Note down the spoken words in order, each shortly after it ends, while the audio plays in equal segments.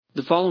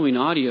The following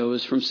audio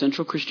is from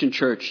Central Christian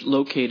Church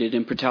located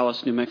in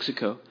Portales, New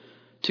Mexico.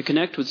 To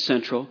connect with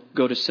Central,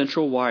 go to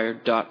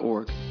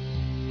centralwired.org.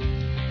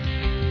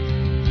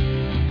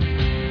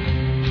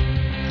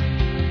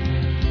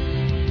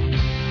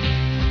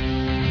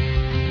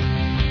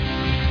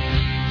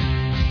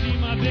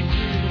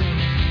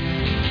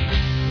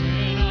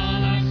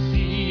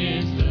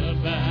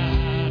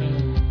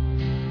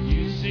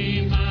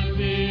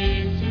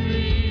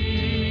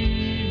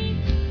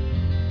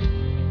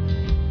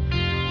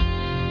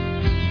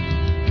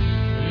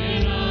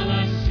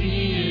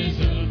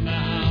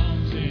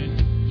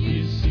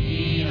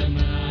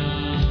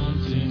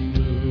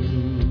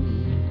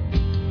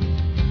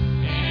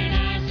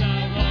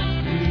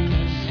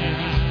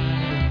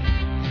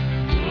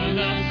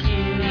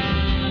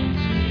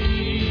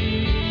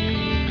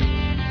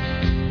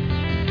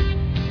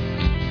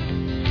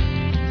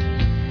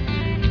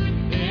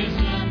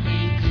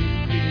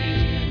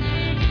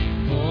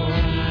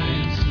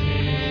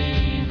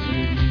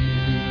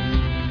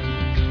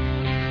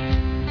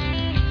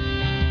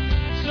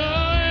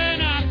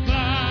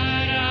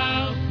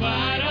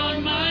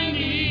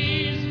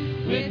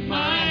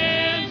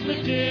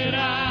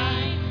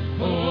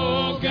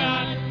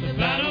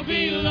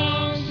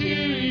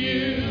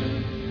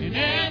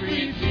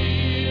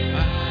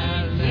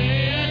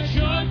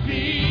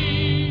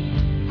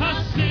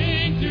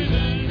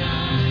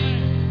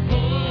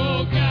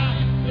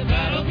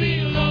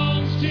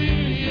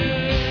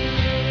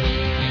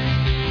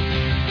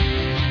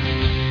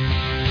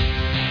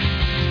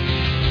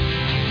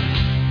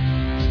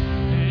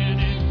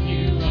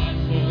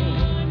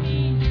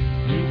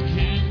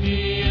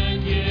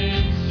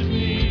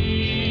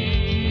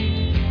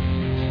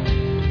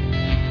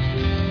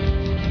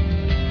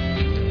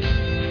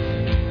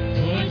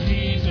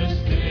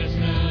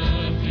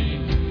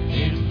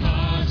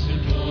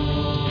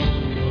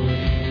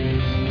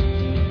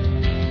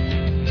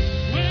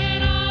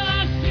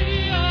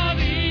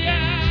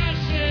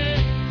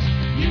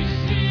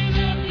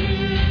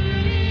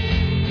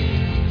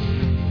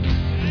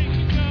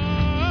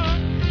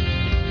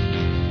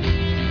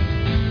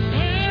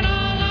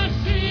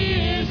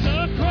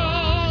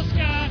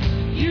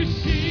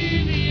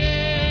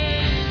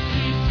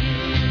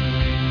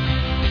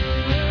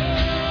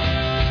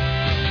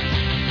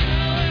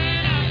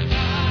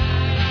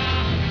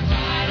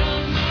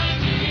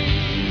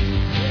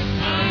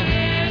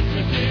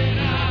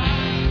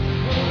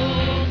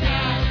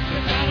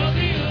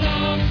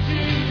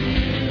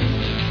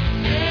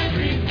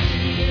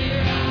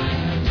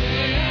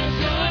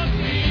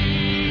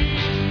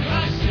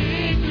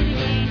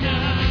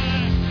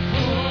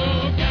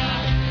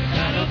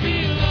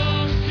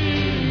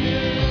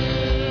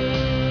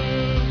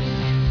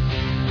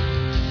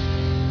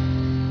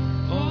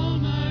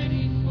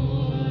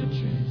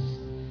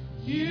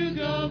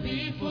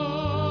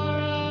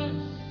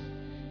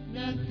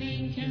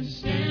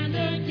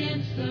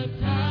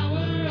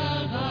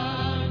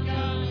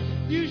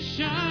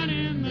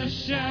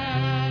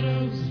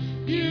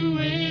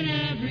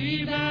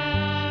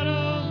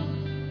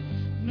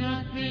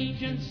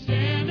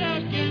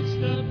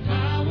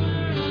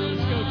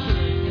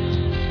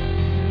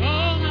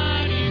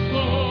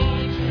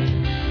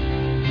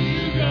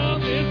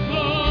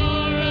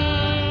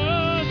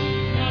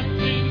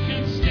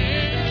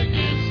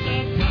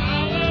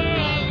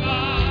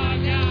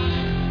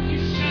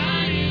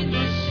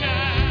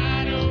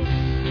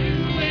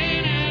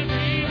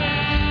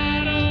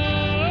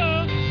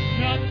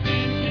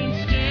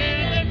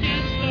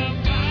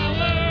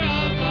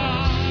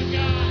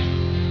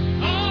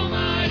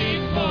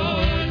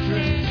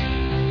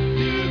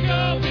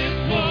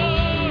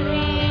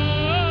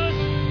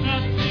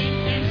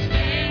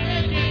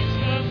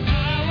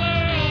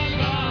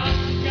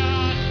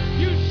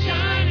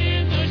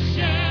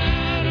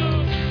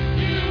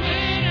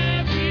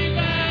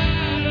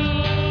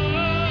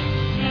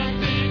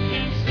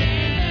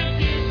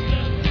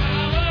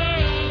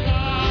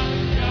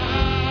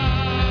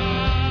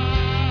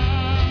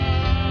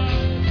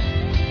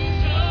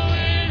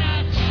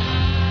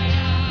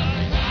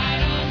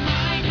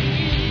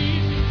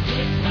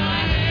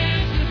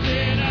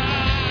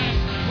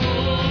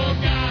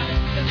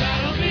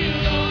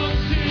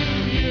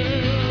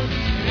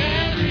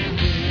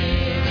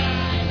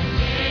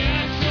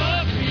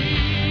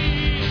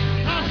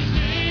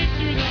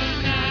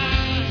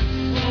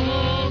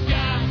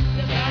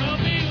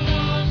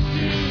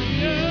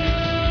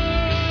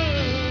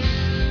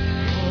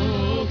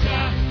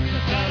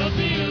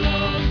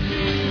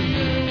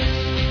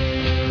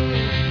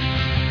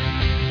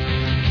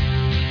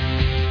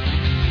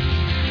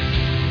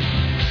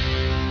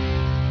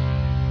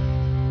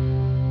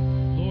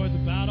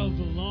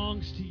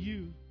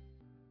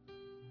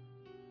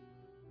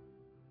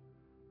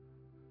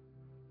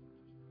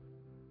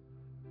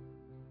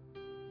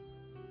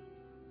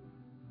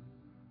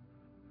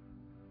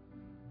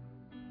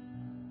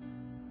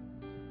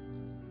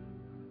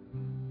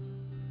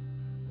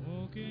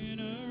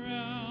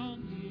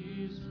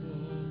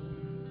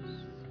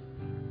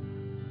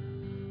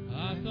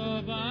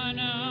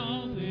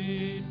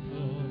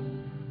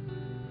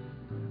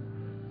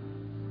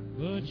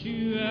 but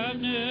you have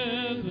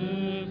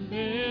never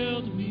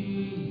failed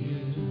me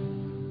yet.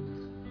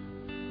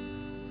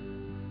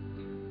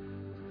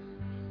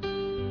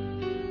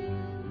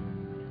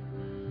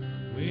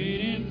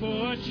 Waiting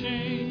for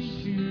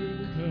change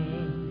to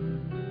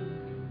come,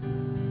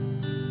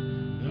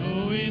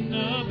 knowing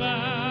the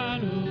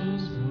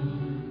battle's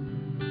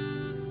won,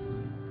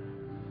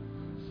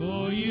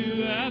 for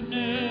you have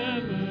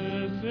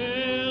never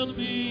failed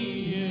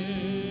me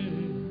yet.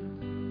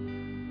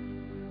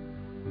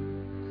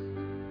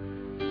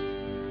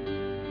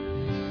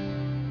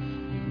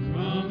 Your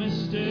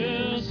promise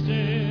still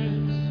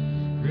stands,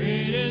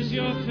 great is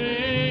your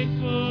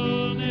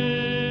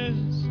faithfulness,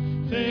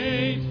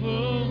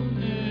 faithfulness.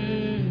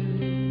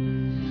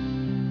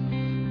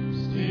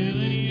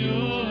 Still in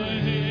your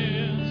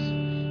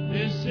hands,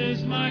 this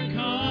is my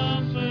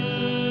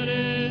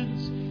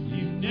confidence,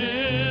 you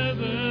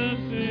never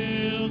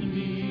failed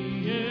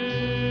me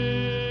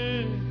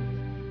yet.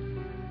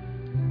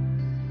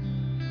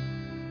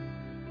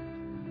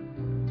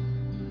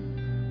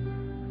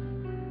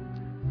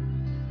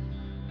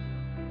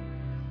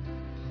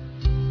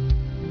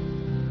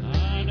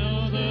 I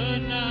know the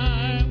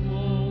night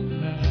won't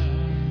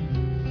last,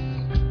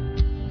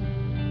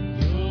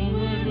 your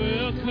word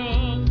will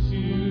come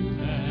to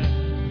pass.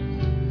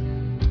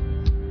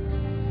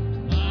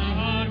 My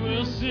heart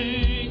will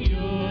sing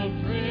your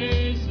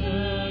praise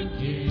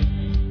again.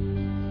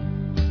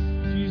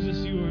 Jesus,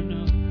 you are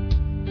enough.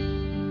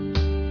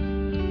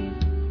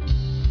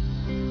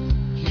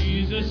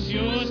 Jesus,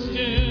 you're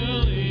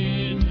still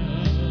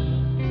enough.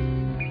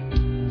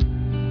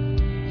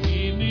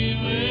 Keep me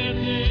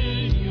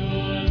within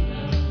your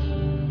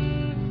love.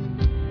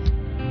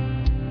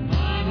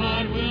 My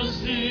heart will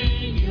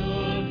sing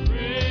your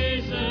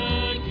praise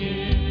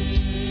again.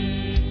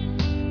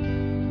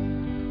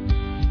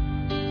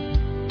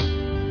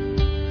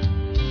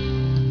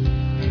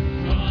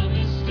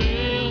 Promise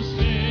still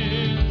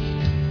stands,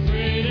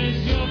 great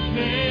is your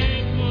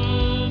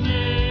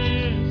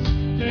faithfulness,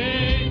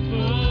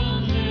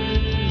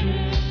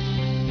 faithfulness.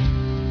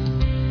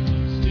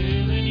 I'm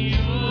still in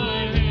your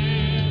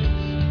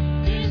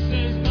hands, this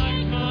is my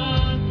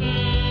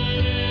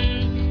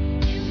confidence,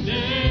 you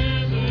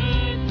never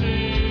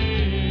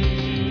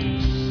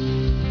fail.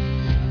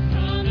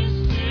 Promise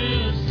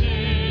still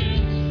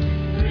stands,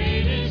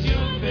 great is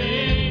your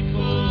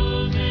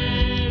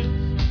faithfulness,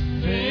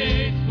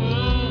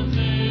 faithfulness.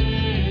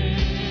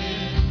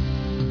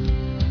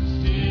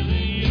 Still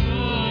in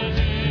your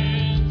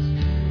hands,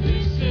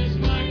 this is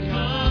my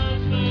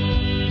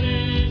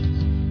confidence,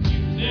 you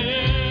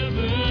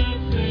never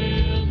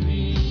failed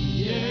me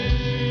yet.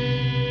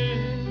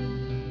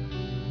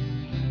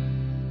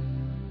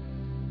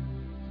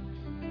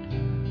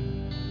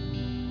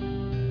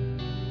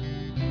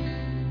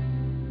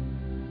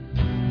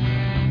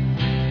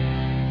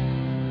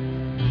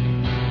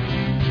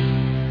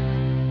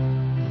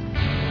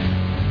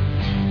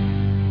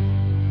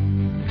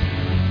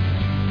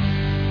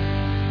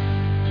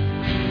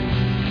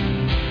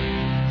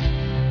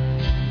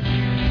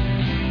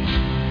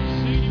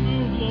 See you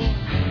move, Lord.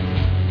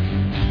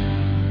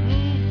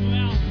 Move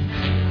mountains.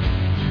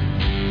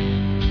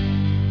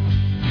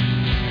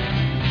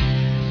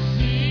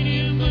 See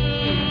you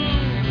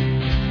move.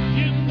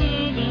 You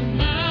move the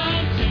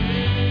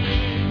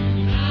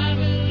mountain. I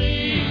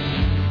believe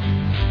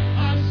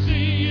I'll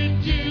see you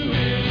do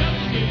it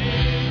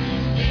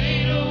again.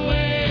 Made a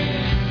way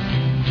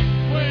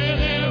where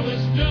there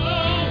was no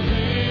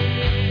way.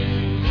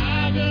 I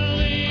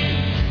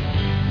believe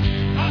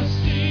I'll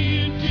see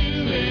you do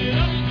it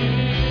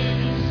again.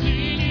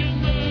 See you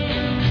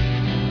move.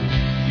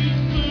 You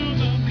move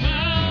the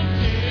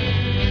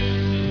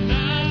mountains, and I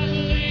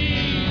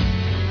believe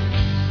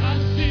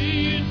I'll see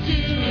you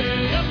do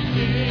it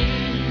again.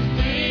 You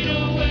made a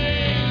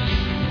way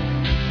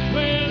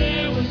where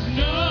there was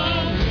no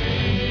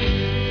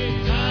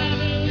way. I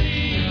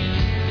believe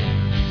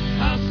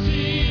I'll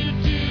see you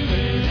do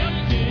it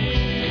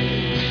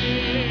again.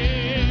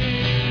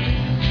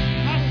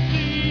 I'll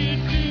see you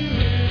do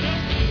it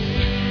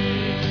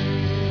again.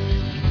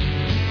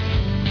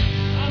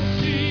 I'll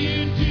see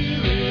you do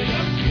it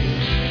again.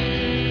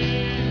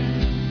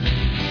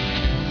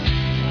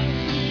 I'll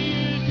see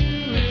you do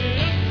it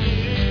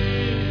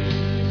again.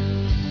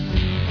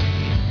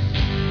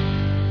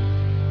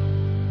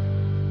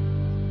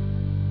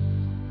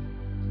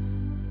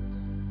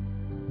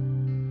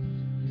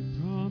 Your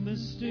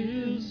promise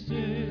still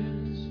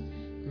stands.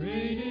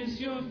 Great is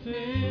your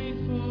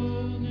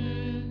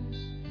faithfulness,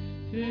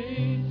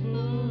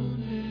 faithfulness.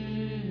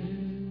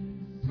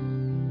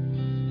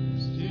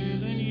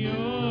 Still in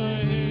your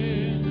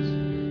hands,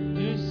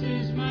 this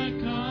is my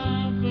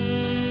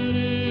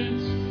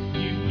confidence,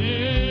 you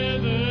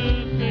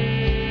never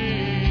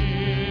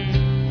fail.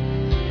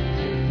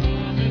 Your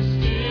promise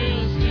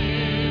still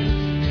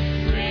stands,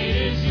 great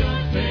is your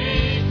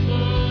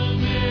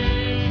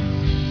faithfulness,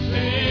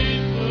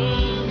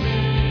 faithfulness.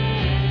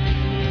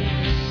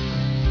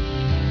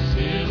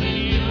 Still in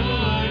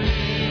your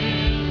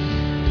hands,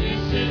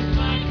 this is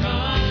my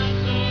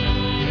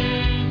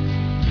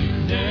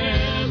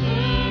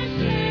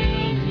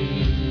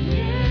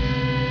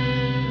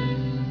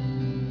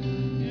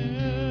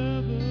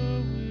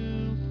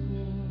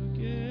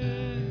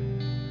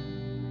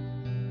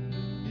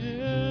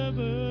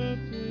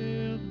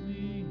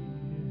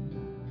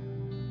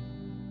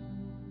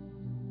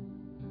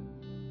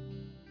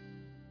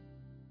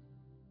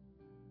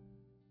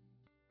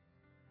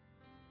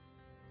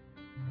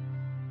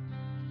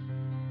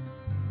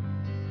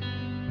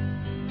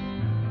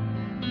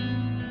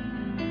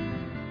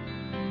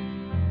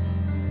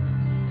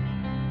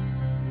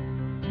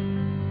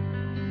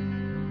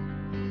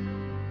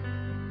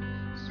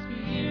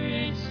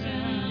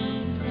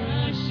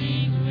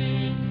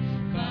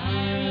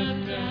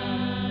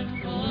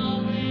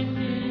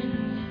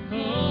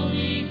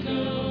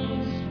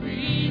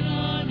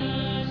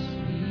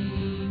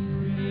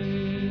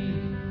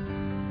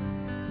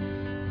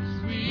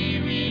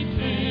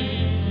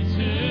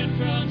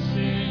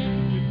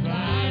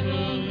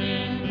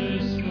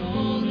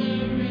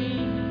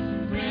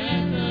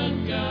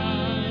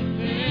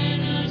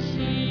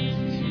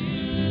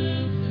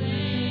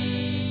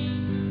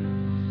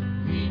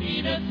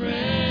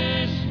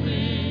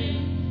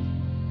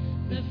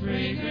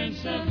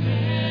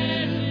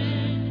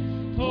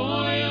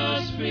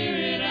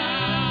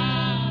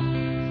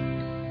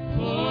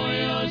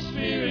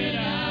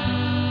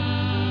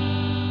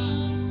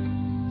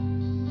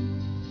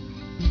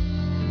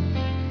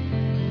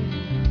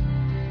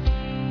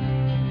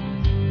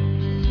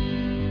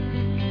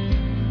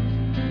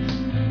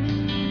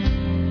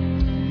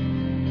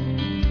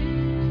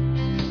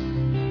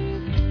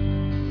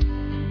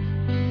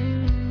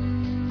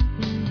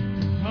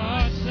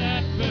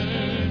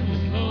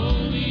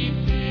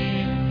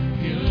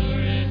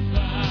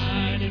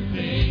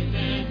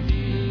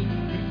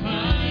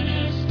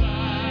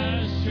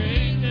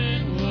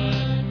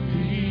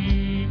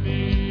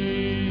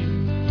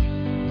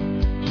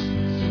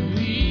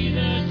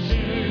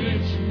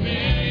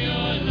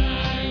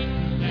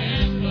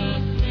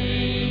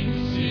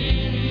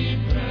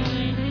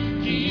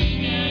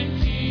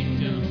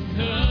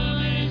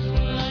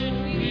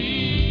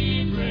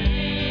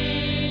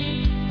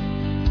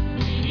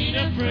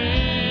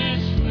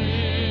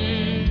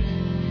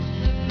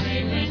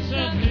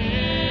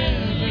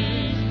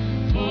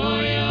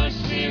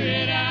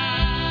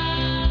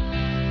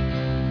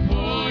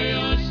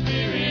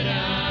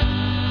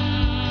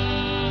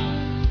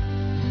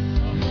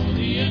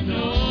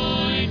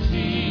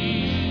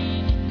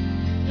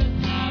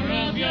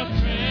your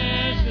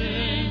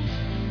presence.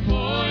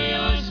 Pour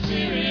your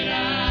spirit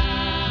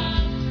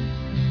out.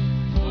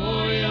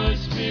 Pour your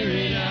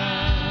spirit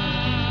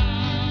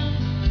out.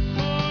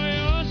 Pour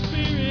your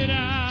spirit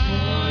out.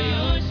 Pour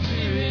your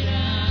spirit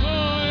out.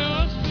 Pour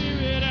your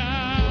spirit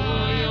out.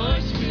 Pour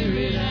your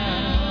spirit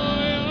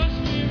out.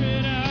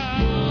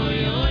 Pour your spirit out. Pour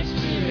your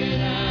spirit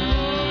out.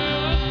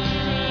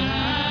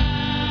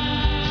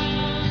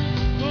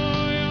 Pour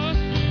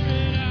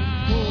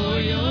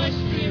your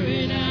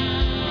spirit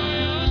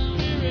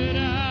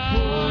out.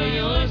 Pour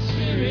your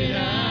spirit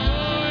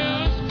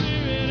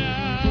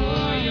out.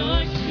 Pour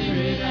your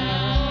spirit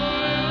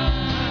out.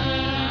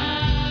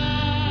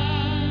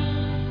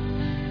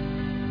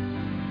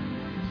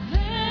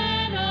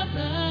 Let all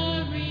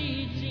the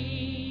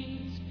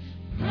redeemed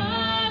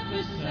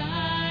prophesy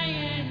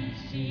and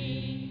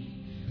sing.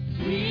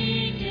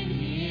 We can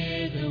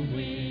hear the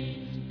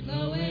wind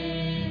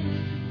blowing,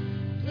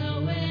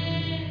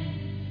 blowing,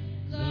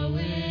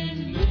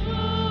 blowing.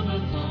 Move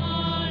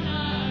upon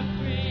our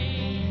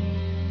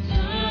praise.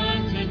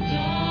 Sons and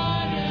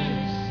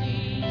daughters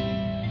sing.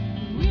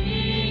 We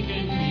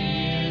can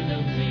hear the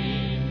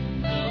wind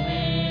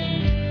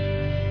blowing,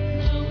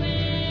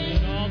 blowing.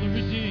 Let all the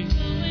redeemed,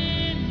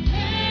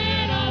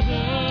 let all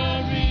the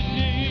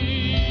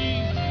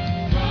redeemed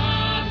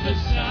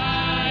prophesy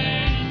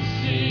and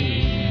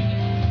sing.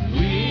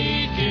 We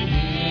can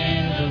hear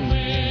the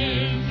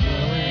wind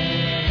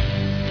blowing,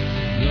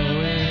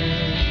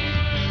 blowing,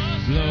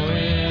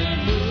 blowing.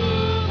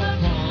 Move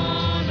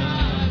upon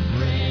our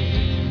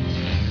praise.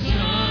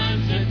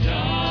 Sons and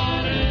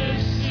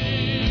daughters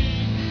sing.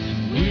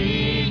 We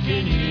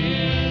can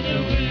hear the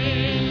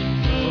wind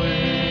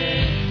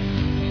blowing,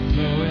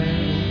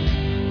 blowing.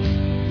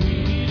 We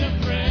need a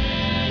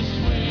fresh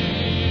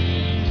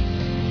wind,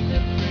 the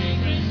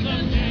fragrance of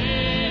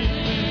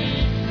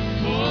heaven.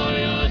 Pour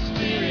your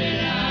spirit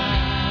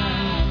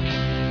out.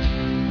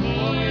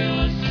 Pour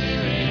your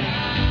spirit out.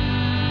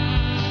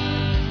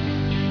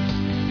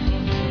 The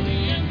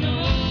holy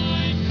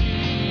anointing,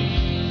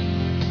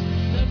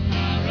 the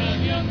power of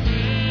your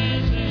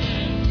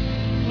presence.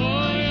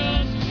 Pour your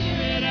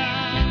spirit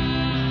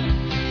out.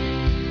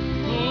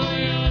 Pour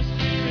your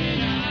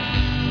spirit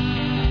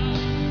out.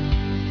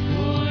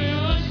 Pour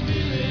your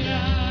spirit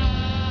out.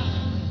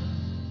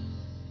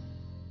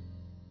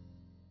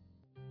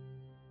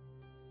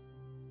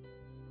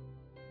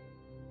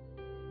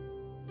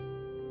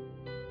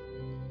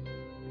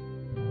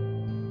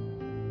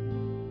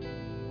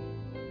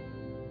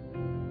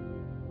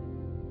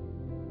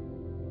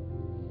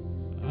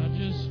 I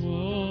just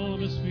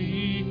want to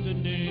speak the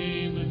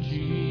name of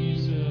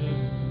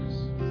Jesus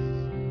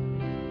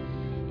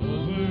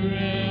over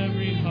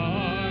every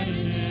heart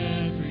and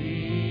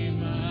every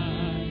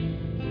mind.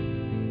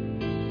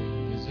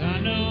 'Cause I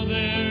know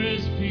there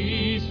is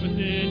peace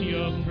within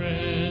your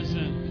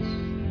presence.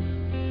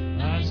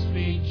 I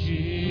speak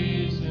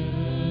Jesus.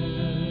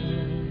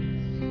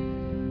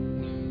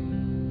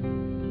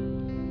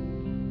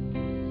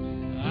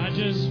 I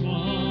just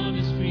want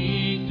to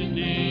speak the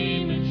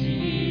name of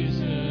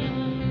Jesus.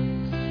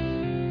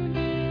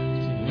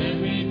 Till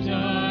every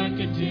dark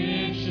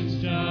addiction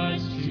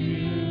starts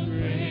to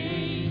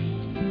break.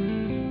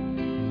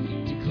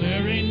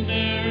 Declaring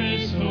there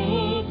is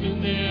hope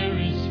and there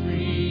is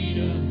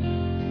freedom.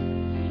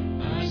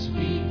 I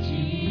speak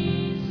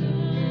Jesus.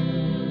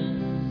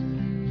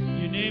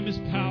 Your name is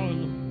power,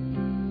 Lord.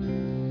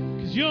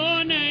 'Cause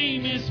your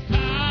name is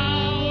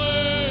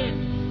power.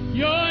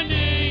 Your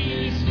name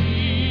is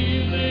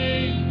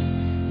healing.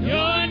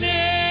 Your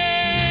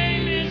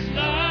name is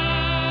life.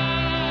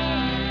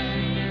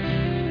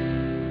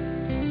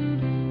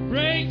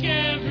 Break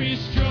every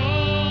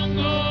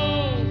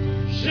stronghold.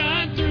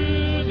 Shine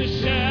through the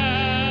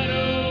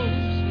shadows.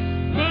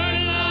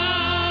 Burn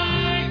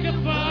like a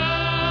fire.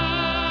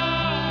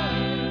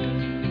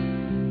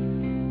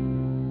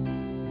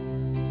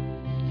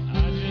 I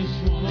just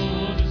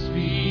want to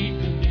speak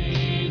the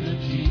name of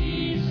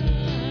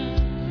Jesus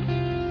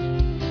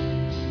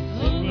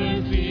over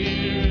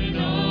fear and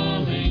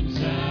all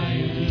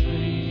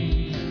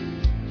anxiety.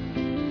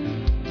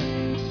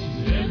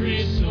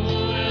 Every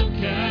soul held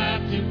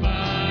captive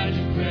by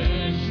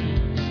depression.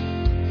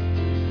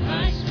 I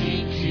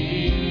speak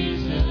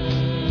Jesus.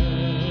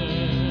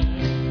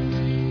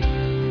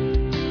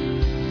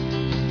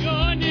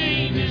 Your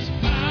name is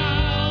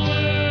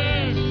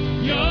power.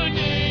 Your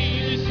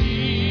name is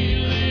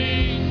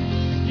healing.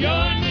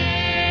 Your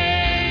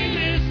name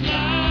is life.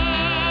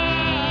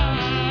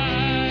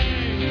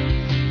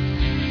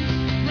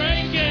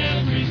 Break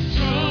every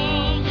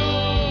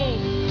stronghold.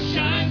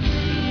 Shine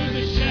through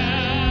the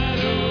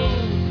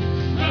shadows.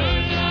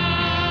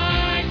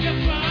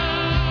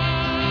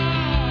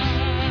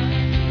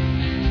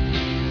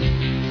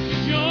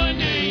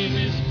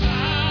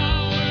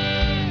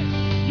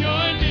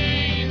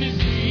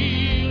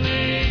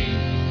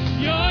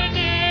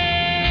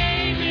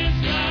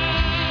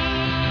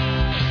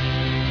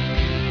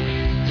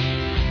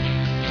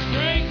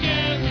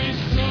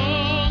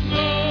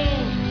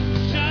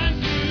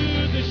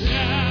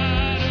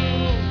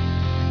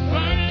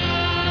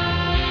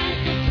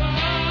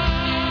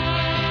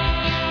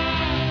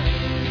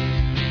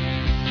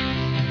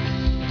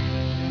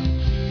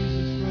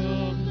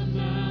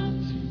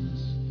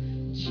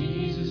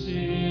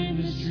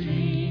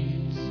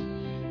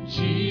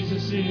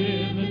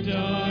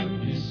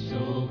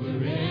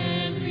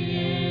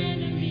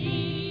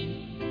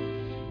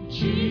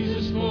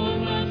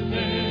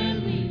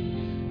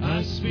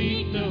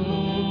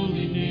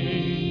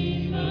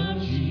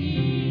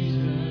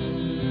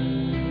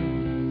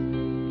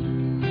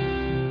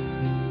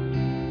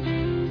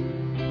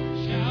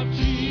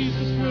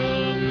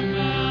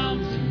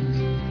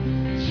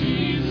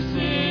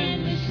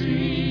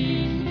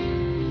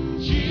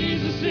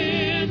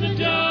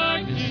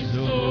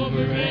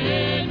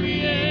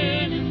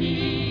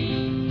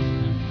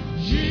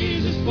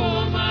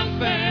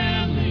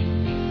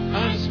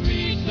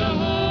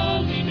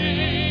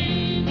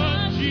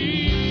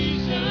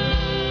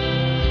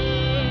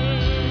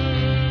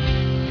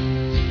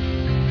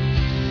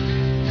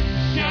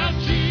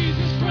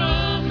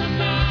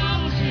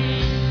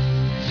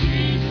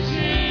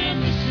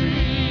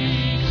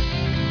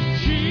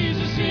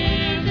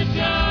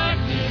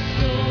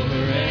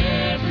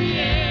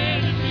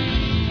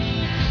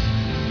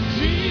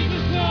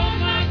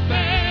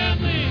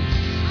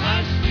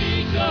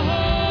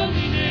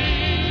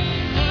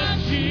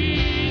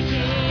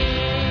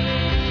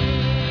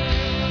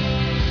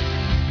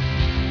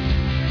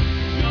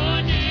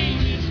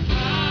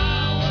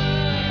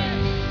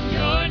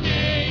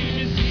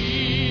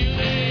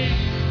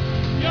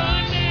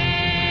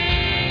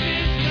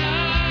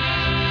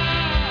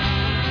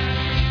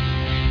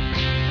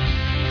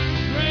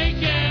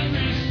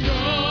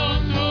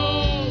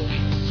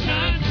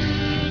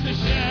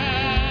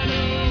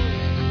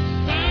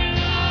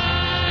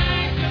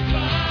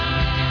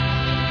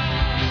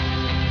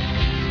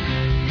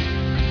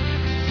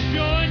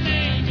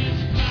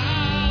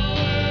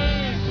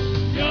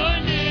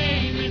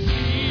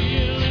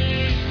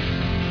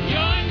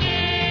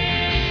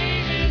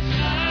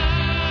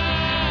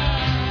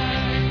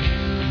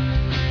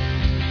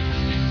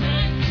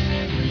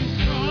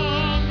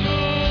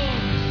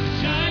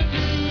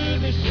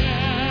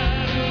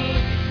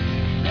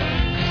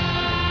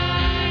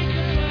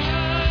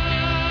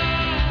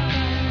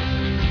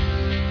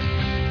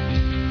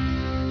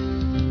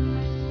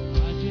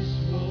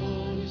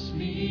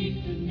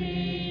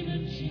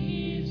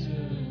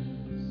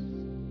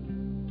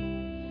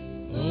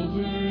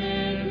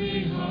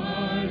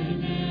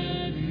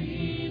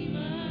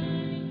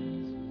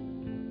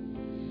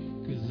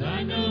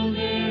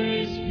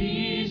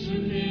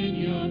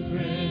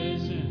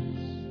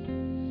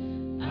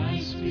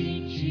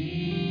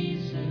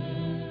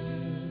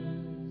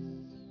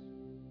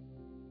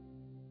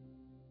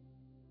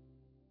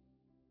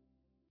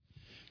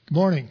 Good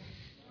morning.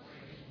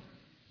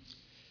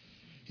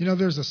 You know,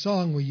 there's a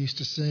song we used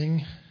to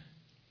sing.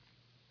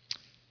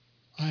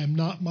 I am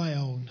not my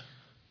own.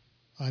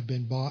 I've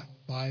been bought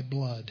by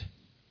blood.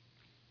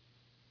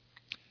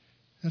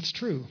 That's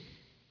true.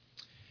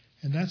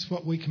 And that's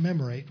what we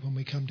commemorate when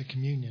we come to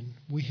communion.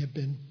 We have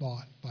been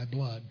bought by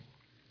blood.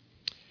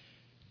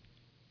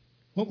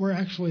 What we're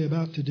actually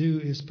about to do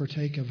is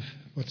partake of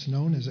what's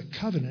known as a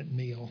covenant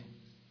meal.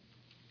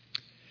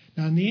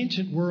 Now, in the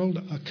ancient world,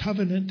 a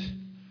covenant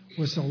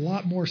was a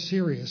lot more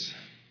serious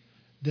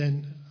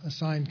than a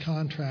signed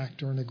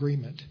contract or an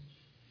agreement.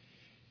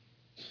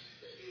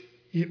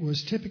 It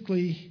was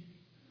typically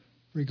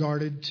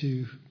regarded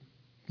to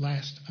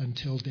last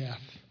until death.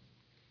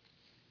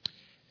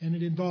 And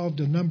it involved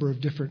a number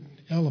of different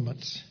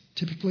elements.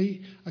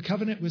 Typically, a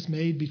covenant was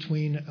made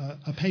between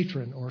a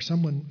patron or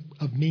someone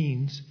of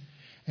means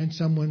and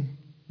someone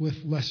with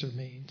lesser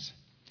means.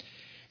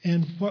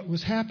 And what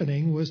was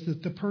happening was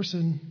that the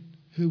person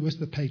who was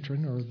the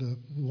patron or the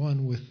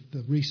one with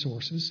the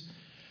resources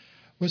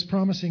was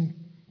promising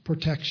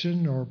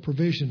protection or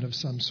provision of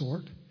some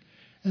sort.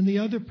 And the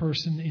other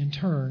person, in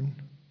turn,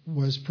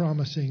 was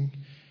promising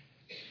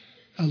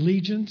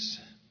allegiance,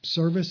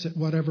 service at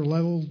whatever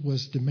level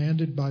was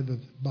demanded by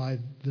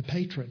the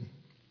patron.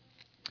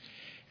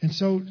 And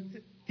so,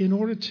 in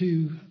order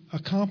to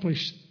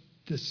accomplish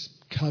this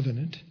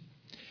covenant,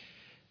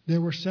 there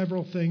were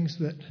several things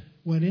that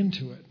went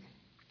into it.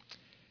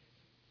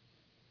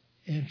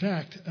 In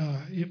fact,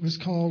 it was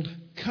called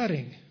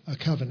cutting a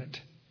covenant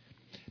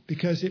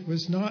because it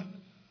was not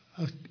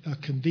a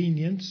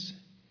convenience.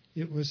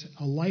 It was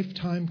a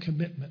lifetime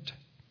commitment.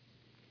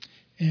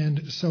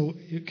 And so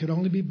it could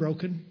only be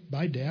broken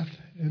by death.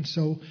 And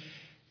so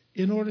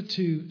in order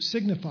to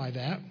signify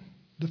that,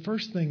 the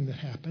first thing that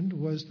happened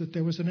was that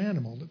there was an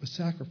animal that was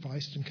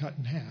sacrificed and cut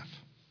in half.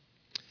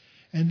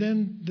 And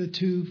then the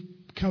two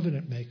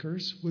covenant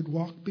makers would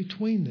walk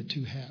between the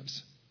two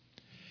halves.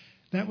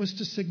 That was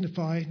to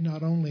signify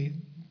not only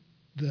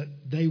that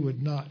they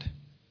would not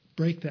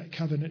break that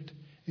covenant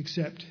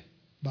except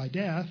by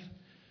death,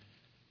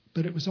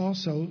 but it was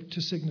also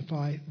to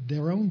signify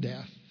their own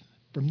death.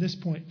 From this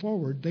point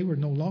forward, they were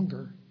no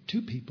longer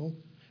two people.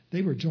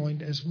 They were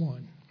joined as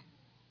one.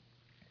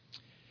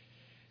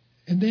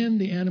 And then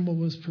the animal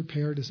was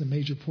prepared as a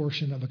major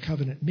portion of a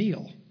covenant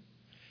meal.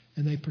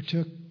 And they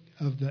partook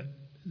of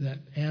that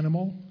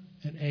animal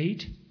and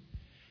ate,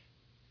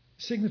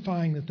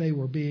 signifying that they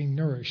were being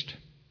nourished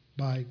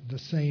by the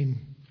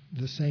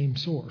same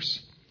source.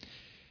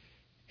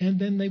 And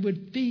then they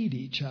would feed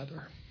each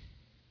other,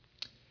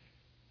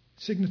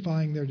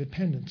 signifying their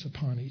dependence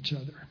upon each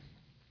other.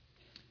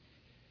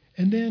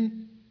 And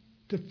then,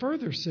 to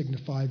further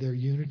signify their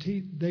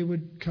unity, they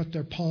would cut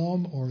their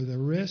palm or their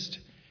wrist,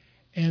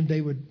 and they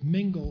would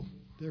mingle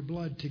their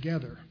blood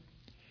together.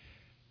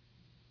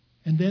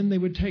 And then they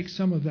would take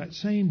some of that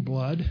same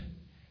blood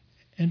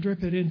and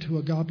drip it into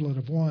a goblet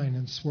of wine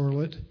and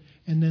swirl it,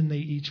 and then they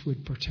each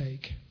would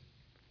partake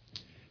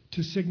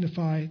to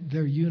signify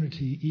their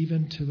unity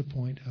even to the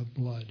point of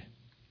blood.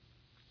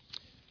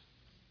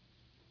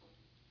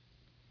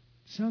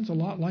 Sounds a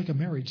lot like a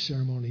marriage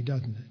ceremony,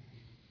 doesn't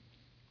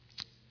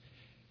it?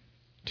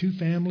 Two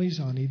families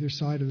on either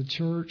side of the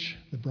church,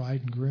 the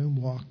bride and groom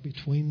walk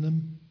between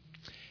them,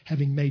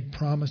 having made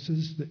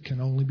promises that can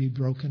only be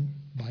broken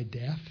by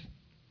death.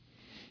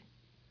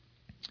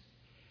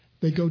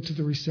 They go to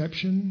the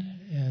reception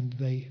and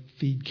they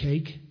feed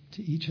cake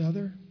to each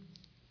other.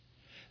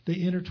 They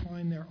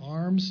intertwine their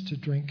arms to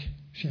drink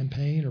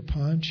champagne or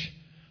punch,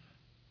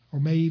 or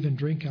may even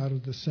drink out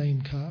of the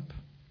same cup.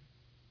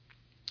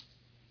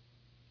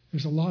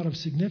 There's a lot of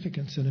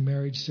significance in a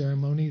marriage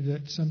ceremony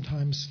that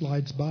sometimes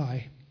slides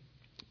by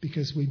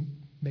because we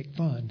make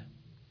fun.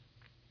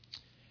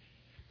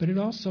 But it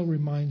also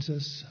reminds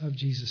us of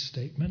Jesus'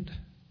 statement,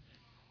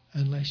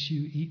 "Unless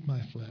you eat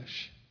my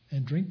flesh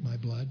and drink my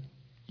blood,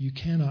 you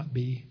cannot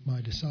be my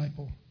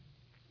disciple."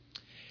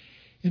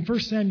 In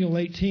 1 Samuel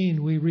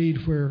 18, we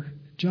read where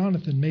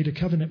Jonathan made a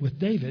covenant with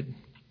David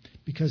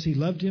because he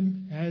loved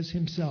him as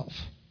himself.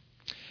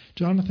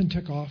 Jonathan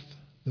took off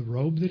the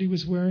robe that he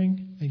was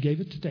wearing and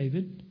gave it to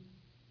David,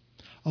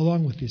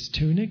 along with his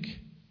tunic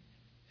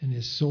and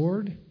his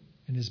sword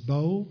and his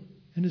bow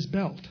and his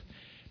belt.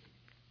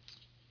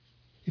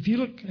 If you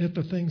look at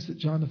the things that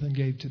Jonathan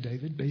gave to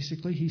David,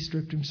 basically he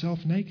stripped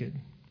himself naked.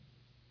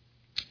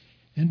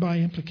 And by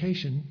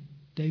implication,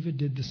 David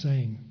did the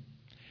same.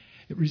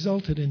 It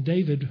resulted in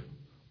David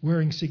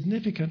wearing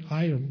significant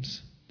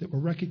items that were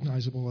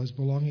recognizable as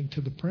belonging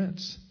to the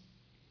prince,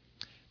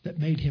 that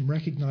made him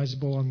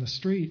recognizable on the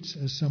streets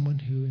as someone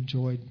who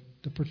enjoyed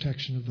the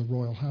protection of the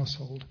royal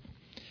household.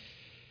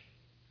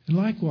 And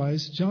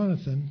likewise,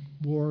 Jonathan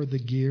wore the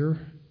gear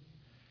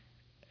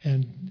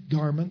and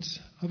garments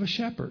of a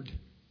shepherd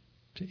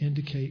to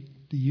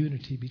indicate the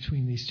unity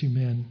between these two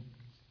men.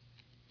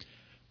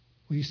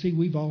 Well, you see,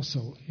 we've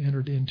also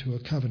entered into a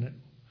covenant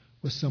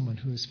with someone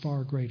who is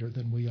far greater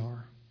than we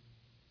are,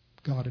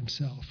 God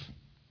himself.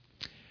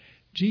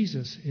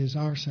 Jesus is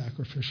our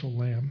sacrificial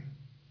lamb.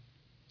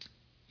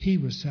 He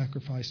was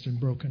sacrificed and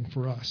broken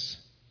for us.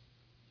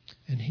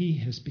 And he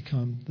has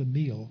become the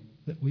meal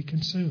that we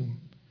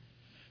consume.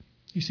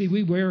 You see,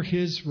 we wear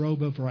his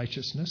robe of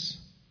righteousness,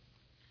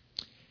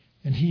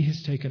 and he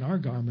has taken our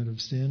garment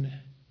of sin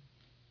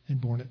and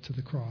borne it to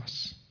the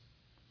cross.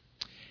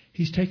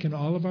 He's taken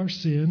all of our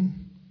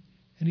sin,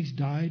 and he's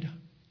died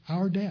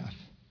our death.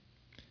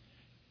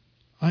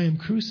 I am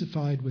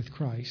crucified with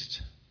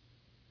Christ.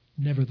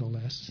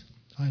 Nevertheless,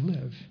 I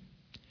live.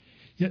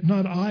 Yet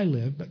not I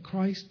live, but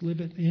Christ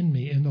liveth in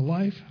me. In the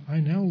life I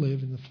now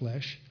live in the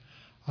flesh,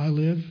 I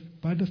live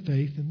by the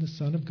faith in the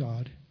Son of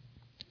God,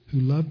 who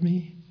loved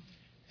me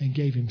and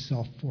gave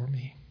himself for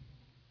me.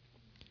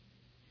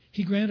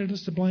 He granted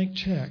us a blank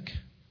check.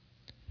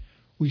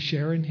 We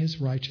share in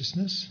his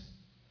righteousness.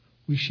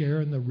 We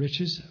share in the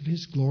riches of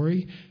his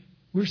glory.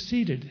 We're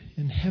seated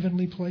in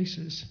heavenly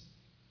places.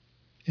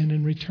 And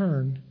in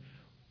return,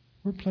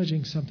 we're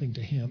pledging something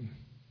to him.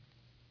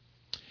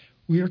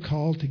 We are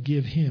called to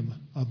give him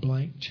a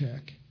blank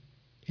check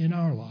in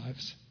our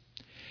lives.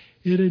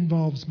 It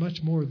involves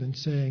much more than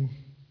saying,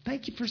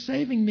 "Thank you for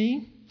saving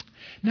me.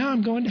 Now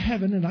I'm going to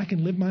heaven and I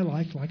can live my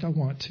life like I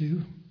want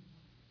to."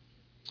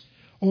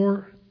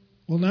 Or,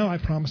 "Well, now I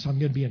promise I'm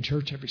going to be in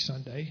church every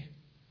Sunday."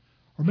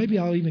 Or maybe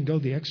I'll even go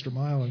the extra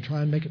mile and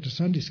try and make it to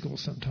Sunday school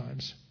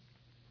sometimes.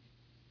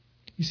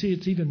 You see,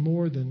 it's even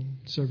more than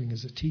serving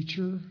as a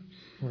teacher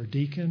or a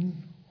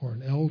deacon or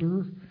an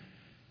elder.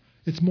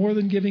 It's more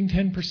than giving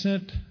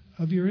 10%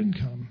 of your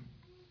income.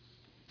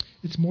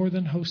 It's more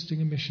than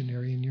hosting a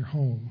missionary in your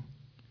home.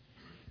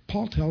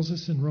 Paul tells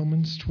us in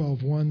Romans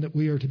 12:1 that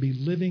we are to be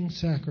living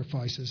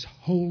sacrifices,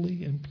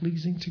 holy and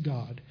pleasing to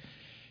God,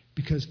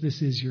 because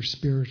this is your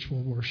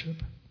spiritual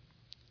worship.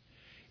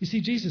 You see,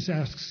 Jesus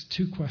asks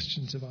two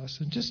questions of us,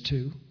 and just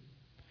two.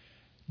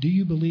 Do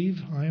you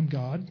believe I am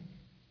God?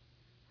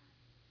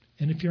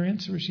 And if your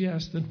answer is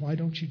yes, then why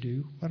don't you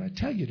do what I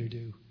tell you to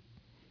do?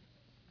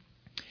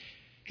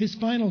 His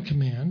final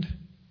command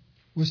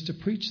was to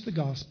preach the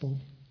gospel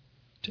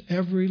to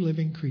every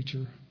living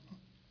creature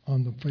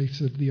on the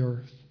face of the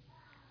earth.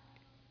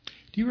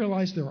 Do you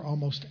realize there are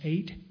almost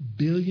 8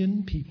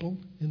 billion people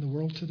in the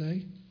world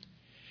today?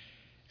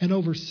 And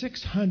over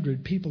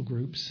 600 people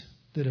groups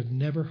that have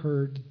never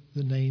heard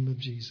the name of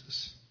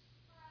Jesus.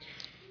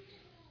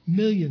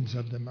 Millions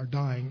of them are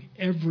dying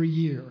every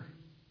year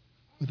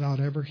without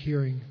ever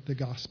hearing the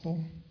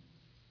gospel.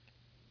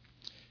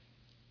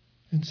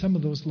 And some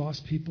of those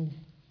lost people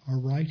are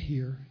right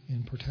here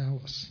in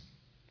Portales.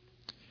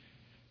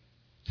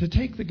 To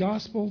take the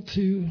gospel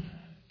to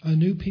a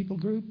new people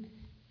group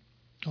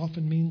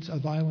often means a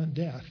violent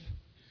death.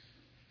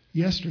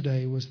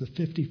 Yesterday was the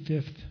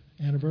 55th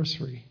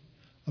anniversary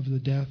of the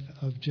death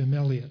of Jim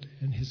Elliott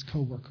and his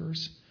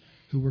co-workers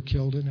who were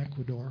killed in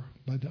Ecuador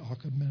by the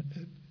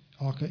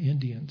Auca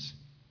Indians.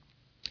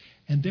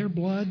 And their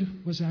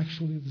blood was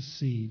actually the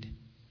seed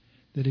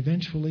that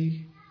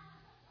eventually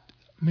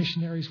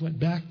missionaries went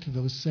back to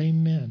those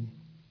same men.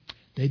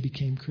 They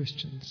became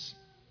Christians.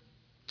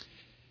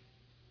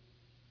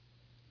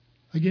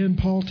 Again,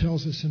 Paul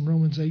tells us in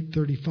Romans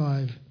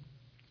 8:35,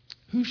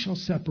 "Who shall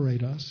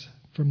separate us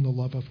from the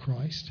love of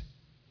Christ?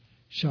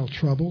 Shall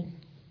trouble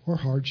or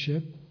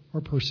hardship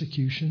or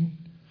persecution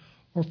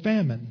or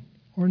famine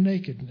or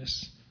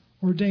nakedness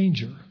or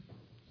danger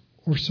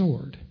or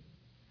sword?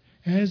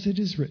 As it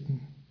is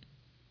written,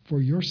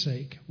 for your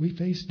sake we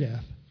face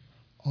death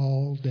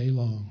all day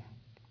long.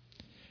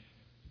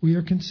 We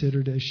are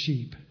considered as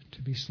sheep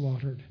to be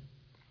slaughtered.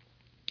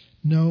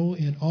 No,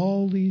 in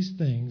all these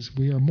things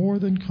we are more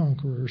than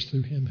conquerors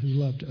through him who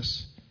loved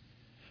us.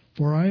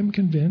 For I am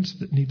convinced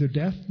that neither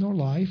death nor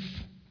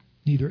life,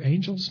 neither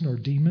angels nor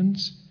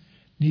demons,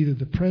 neither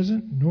the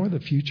present nor the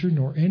future,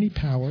 nor any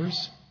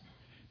powers,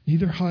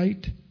 neither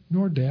height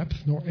nor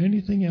depth, nor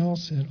anything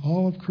else in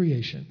all of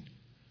creation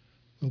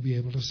will be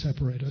able to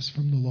separate us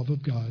from the love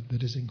of God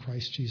that is in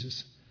Christ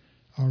Jesus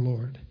our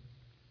Lord."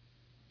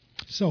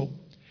 So,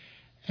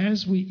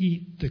 as we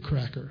eat the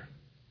cracker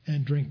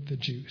and drink the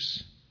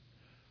juice,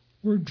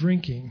 we're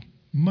drinking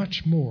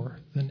much more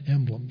than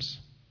emblems.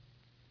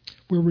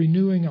 We're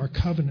renewing our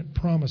covenant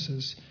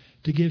promises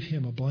to give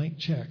him a blank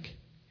check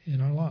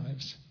in our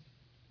lives,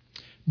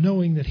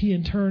 knowing that he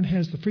in turn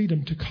has the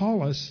freedom to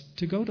call us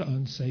to go to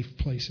unsafe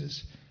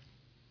places,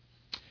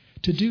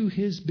 to do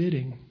his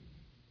bidding,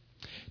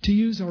 to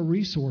use our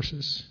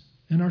resources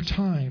and our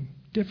time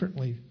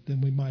differently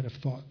than we might have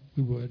thought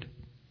we would,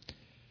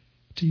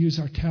 to use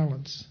our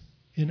talents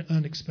in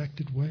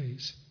unexpected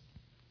ways.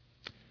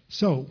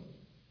 So,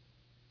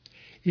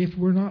 if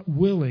we're not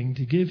willing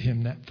to give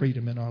him that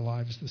freedom in our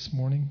lives this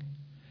morning,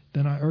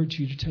 then I urge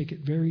you to take it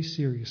very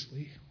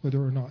seriously,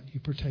 whether or not you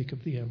partake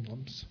of the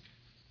emblems.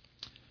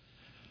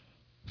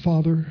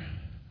 Father,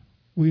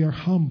 we are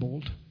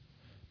humbled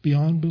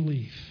beyond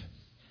belief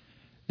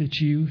that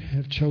you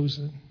have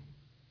chosen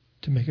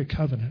to make a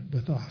covenant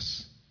with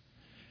us,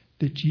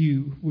 that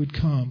you would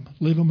come,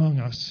 live among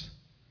us,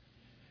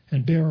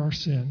 and bear our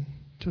sin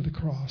to the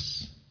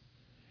cross.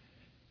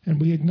 And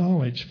we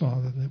acknowledge,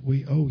 Father, that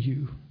we owe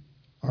you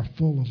our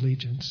full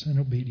allegiance and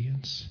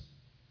obedience.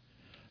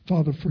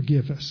 Father,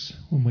 forgive us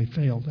when we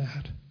fail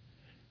that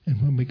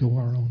and when we go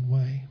our own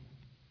way.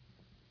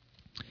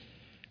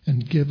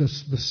 And give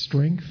us the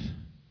strength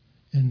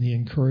and the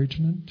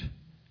encouragement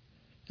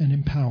and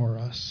empower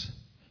us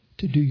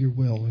to do your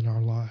will in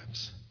our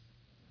lives.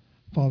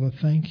 Father,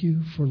 thank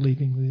you for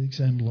leaving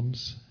these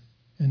emblems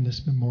in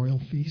this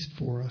memorial feast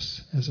for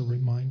us as a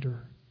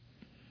reminder.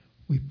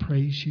 We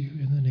praise you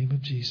in the name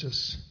of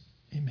Jesus.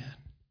 Amen.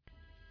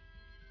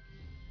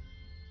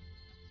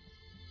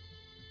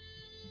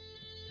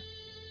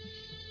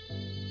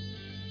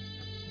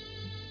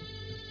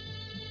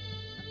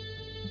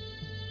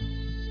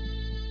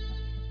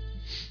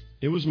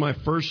 It was my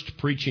first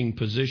preaching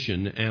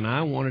position, and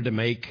I wanted to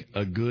make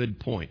a good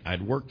point.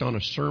 I'd worked on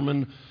a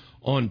sermon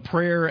on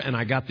prayer, and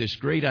I got this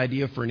great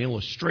idea for an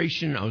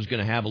illustration. I was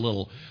going to have a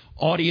little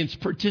audience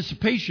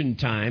participation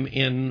time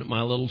in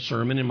my little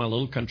sermon in my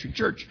little country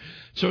church.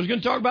 So I was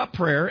going to talk about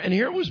prayer, and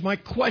here was my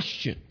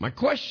question. My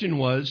question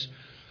was,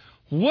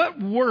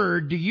 what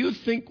word do you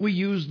think we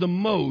use the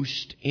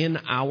most in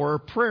our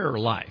prayer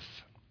life?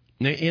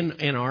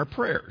 In our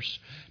prayers.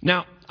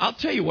 Now, I'll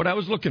tell you what I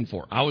was looking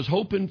for. I was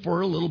hoping for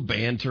a little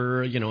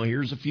banter,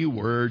 here's a few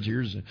words,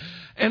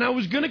 and I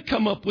was going to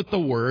come up with the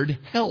word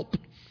help.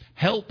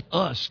 Help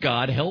us,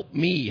 God, help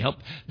me, help.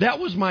 That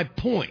was my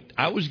point.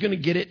 I was going to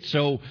get it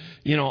so,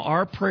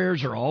 our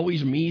prayers are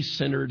always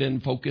me-centered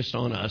and focused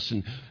on us,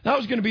 and that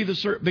was going to be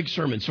the big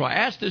sermon. So I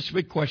asked this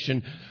big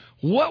question,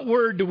 what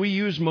word do we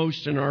use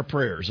most in our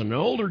prayers? And an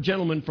older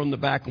gentleman from the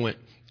back went,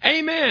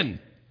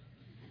 Amen.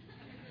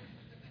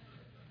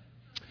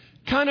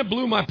 Kind of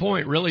blew my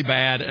point really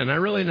bad, and I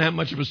really didn't have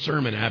much of a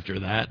sermon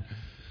after that.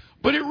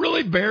 But it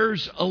really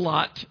bears a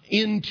lot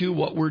into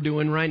what we're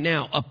doing right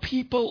now, a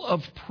people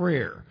of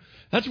prayer.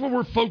 That's what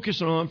we're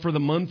focusing on for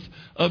the month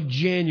of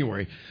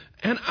January.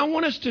 And I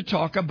want us to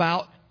talk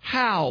about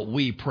how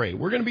we pray.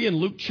 We're going to be in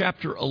Luke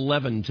chapter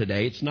 11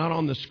 today. It's not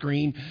on the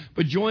screen,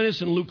 but join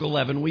us in Luke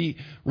 11. We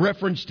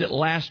referenced it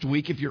last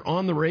week. If you're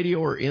on the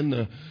radio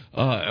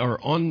or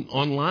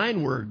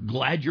online, we're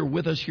glad you're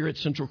with us here at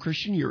Central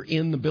Christian. You're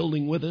in the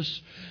building with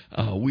us.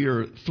 We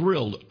are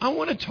thrilled. I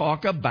want to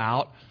talk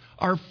about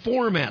our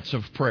formats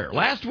of prayer.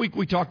 Last week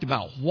we talked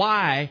about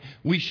why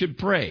we should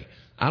pray.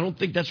 I don't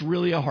think that's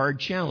really a hard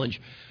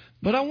challenge,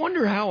 but I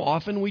wonder how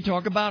often we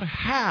talk about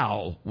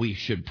how we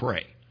should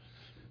pray.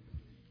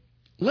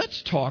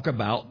 Let's talk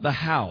about the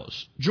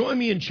hows. Join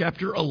me in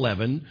chapter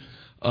 11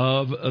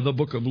 of the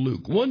book of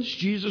Luke. Once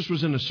Jesus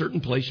was in a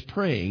certain place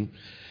praying.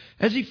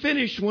 As he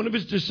finished, one of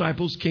his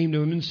disciples came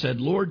to him and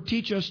said, Lord,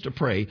 teach us to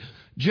pray,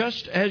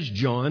 just as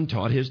John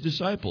taught his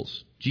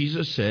disciples.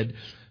 Jesus said,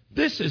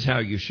 this is how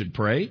you should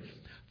pray.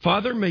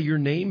 Father, may your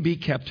name be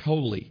kept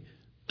holy.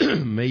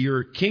 May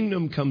your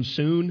kingdom come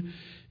soon.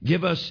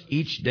 Give us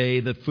each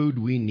day the food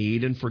we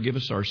need, and forgive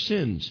us our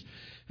sins,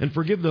 and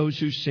forgive those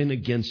who sin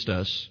against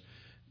us.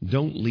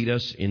 Don't let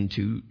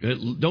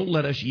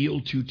us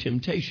yield to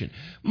temptation.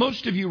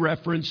 Most of you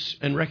reference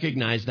and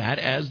recognize that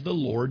as the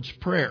Lord's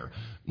Prayer.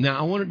 Now,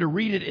 I wanted to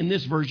read it in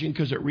this version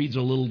because it reads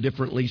a little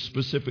differently,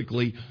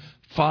 specifically,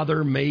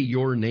 Father, may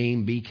your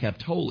name be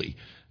kept holy.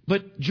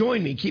 But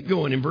join me, keep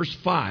going. In verse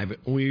 5,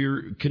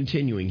 we're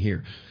continuing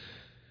here.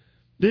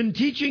 Then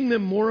teaching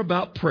them more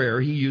about prayer,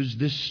 he used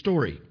this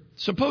story.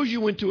 Suppose you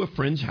went to a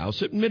friend's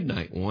house at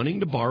midnight, wanting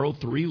to borrow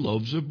 3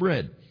 loaves of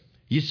bread.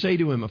 You say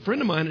to him, a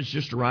friend of mine has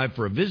just arrived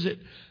for a visit,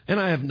 and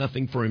I have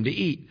nothing for him to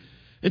eat.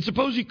 And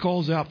suppose he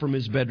calls out from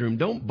his bedroom,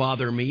 don't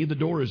bother me, the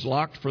door is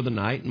locked for the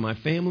night, and my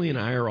family and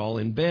I are all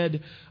in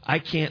bed. I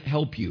can't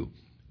help you.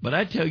 But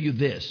I tell you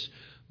this,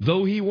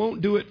 though he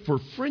won't do it for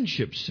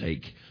friendship's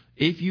sake,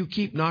 if you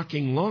keep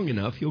knocking long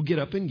enough, he'll get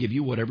up and give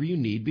you whatever you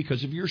need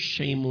because of your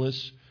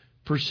shameless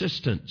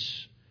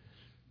persistence.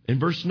 In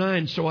verse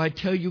 9, so I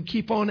tell you,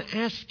 keep on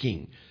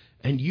asking,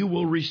 and you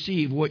will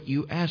receive what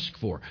you ask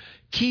for.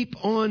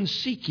 Keep on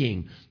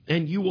seeking,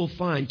 and you will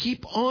find.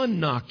 Keep on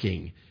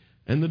knocking,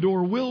 and the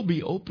door will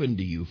be open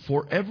to you.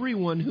 For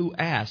everyone who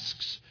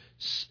asks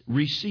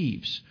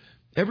receives.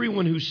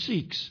 Everyone who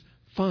seeks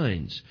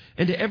finds.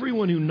 And to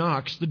everyone who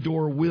knocks, the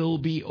door will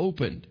be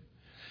opened.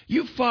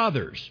 You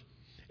fathers,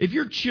 if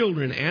your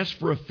children ask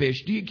for a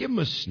fish, do you give them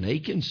a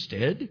snake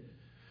instead?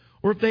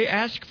 Or if they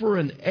ask for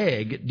an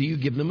egg, do you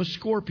give them a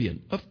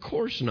scorpion? Of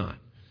course not.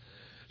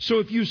 So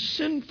if you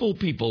sinful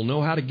people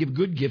know how to give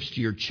good gifts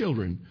to your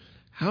children,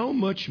 how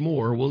much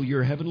more will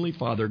your heavenly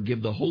Father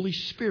give the Holy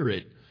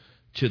Spirit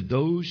to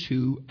those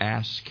who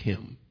ask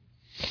him?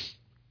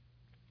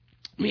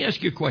 Let me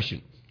ask you a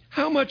question.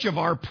 How much of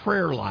our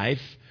prayer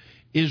life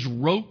is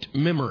rote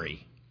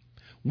memory?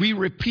 We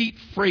repeat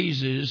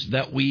phrases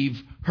that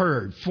we've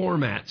heard,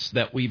 formats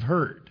that we've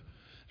heard.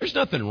 There's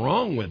nothing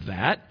wrong with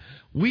that.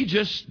 We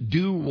just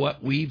do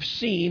what we've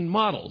seen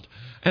modeled.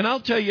 And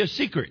I'll tell you a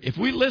secret. If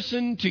we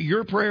listen to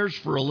your prayers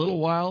for a little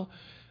while,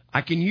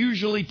 I can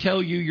usually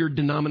tell you your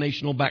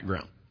denominational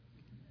background.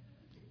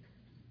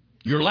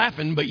 You're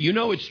laughing, but you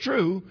know it's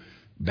true.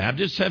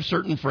 Baptists have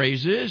certain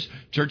phrases.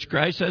 Church of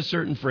Christ has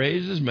certain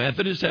phrases.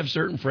 Methodists have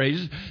certain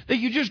phrases that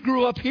you just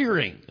grew up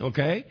hearing,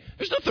 okay?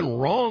 There's nothing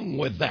wrong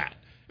with that.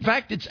 In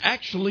fact, it's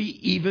actually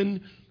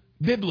even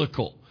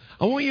biblical.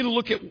 I want you to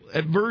look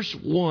at verse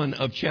 1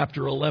 of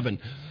chapter 11.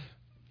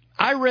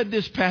 I read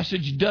this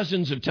passage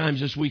dozens of times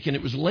this week, and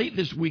it was late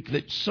this week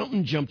that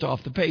something jumped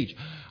off the page.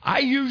 I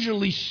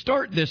usually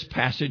start this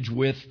passage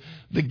with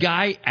the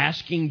guy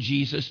asking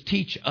Jesus,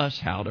 teach us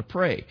how to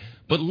pray.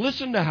 But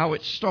listen to how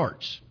it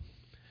starts.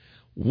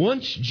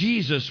 Once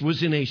Jesus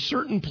was in a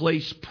certain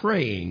place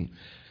praying,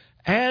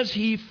 as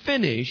he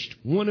finished,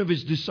 one of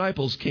his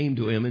disciples came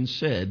to him and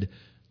said,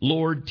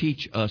 Lord,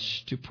 teach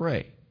us to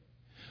pray.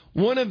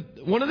 One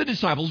of the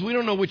disciples, we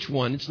don't know which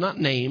one, it's not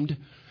named,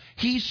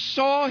 he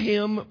saw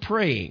him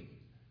praying.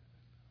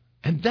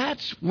 And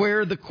that's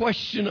where the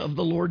question of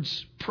the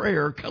Lord's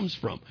Prayer comes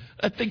from.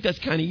 I think that's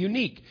kind of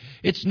unique.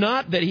 It's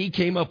not that he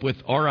came up with,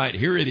 all right,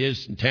 here it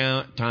is,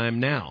 time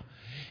now.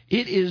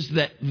 It is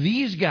that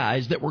these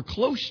guys that were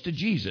close to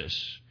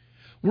Jesus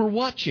were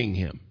watching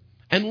him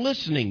and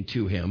listening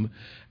to him.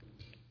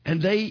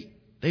 And they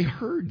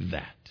heard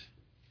that.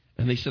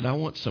 And they said, I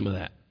want some of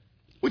that.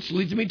 Which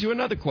leads me to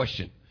another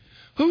question.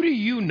 Who do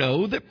you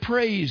know that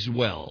prays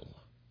well?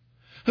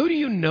 Who do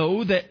you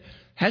know that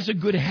has a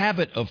good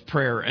habit of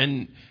prayer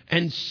and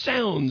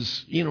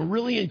sounds,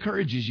 really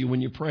encourages you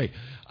when you pray?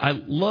 I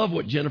love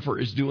what Jennifer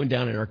is doing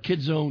down in our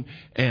kids zone,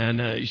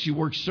 and she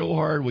works so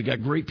hard. We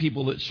got great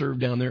people that serve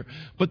down there,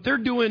 but they're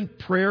doing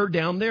prayer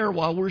down there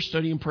while we're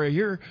studying prayer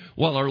here,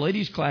 while our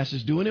ladies class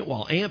is doing it,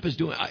 while AMP is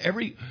doing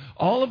it.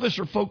 All of us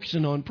are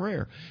focusing on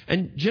prayer.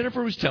 And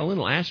Jennifer was telling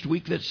last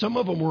week that some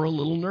of them were a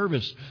little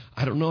nervous.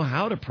 I don't know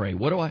how to pray.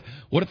 What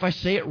if I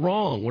say it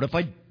wrong? What if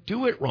I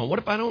do it wrong? What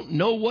if I don't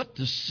know what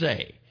to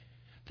say?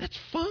 That's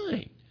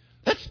fine.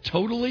 That's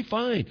totally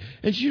fine.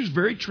 And she was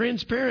very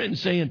transparent in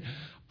saying,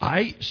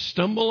 I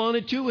stumble on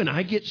it too, and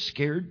I get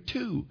scared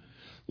too.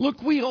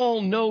 Look, we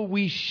all know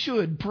we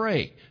should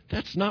pray.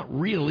 That's not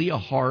really a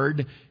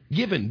hard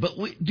given. But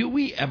do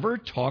we ever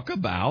talk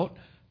about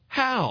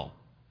how?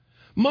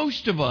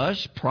 Most of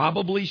us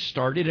probably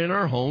started in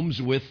our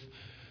homes with,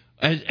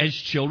 as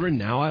children,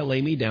 now I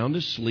lay me down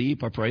to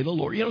sleep, I pray the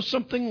Lord,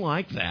 something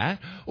like that.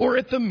 Or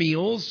at the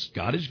meals,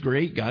 God is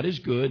great, God is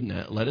good,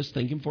 and let us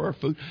thank Him for our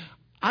food.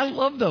 I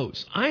love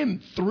those. I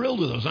am thrilled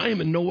with those. I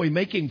am in no way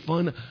making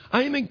fun.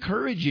 I am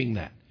encouraging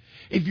that.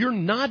 If you're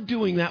not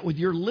doing that with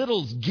your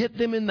littles, get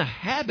them in the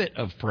habit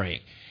of praying,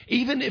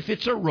 even if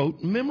it's a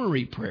rote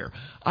memory prayer.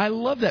 I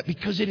love that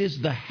because it is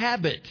the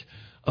habit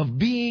of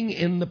being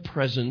in the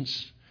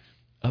presence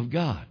of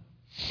God.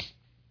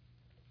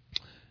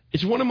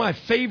 It's one of my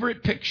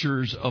favorite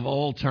pictures of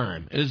all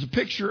time. It is a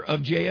picture of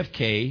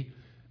JFK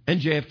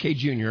and JFK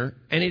Jr.,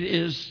 and it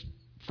is,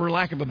 for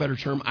lack of a better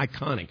term,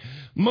 iconic.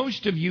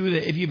 Most of you,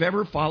 if you've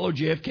ever followed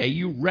JFK,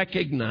 you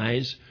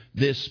recognize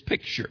this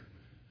picture,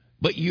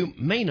 but you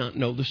may not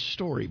know the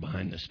story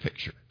behind this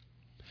picture.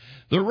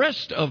 The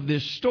rest of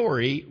this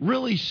story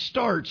really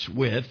starts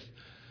with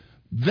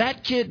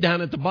that kid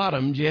down at the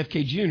bottom,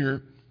 JFK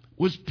Jr.,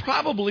 was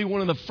probably one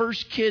of the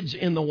first kids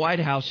in the White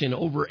House in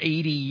over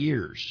 80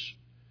 years.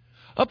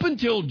 Up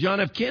until John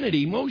F.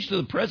 Kennedy, most of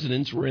the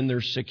presidents were in their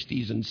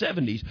 60s and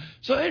 70s,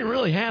 so they didn't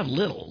really have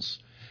littles.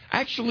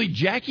 Actually,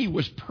 Jackie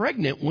was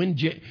pregnant when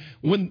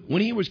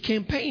he was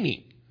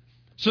campaigning.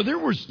 So there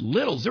was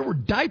littles. There were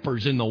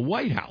diapers in the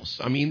White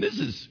House. I mean, this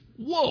is,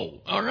 whoa,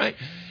 all right?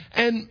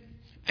 And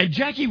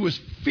Jackie was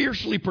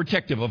fiercely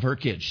protective of her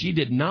kids. She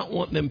did not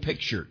want them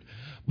pictured.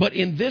 But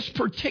in this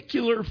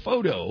particular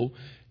photo,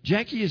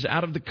 Jackie is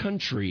out of the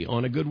country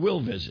on a goodwill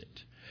visit.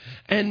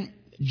 And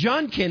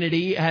John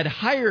Kennedy had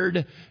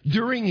hired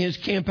during his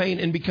campaign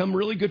and become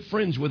really good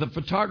friends with a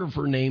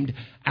photographer named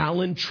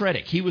Alan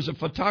Tredick. He was a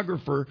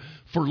photographer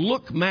for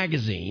Look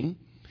magazine,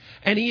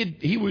 and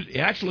he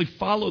actually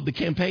followed the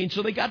campaign,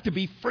 so they got to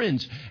be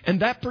friends.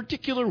 And that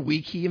particular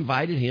week, he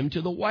invited him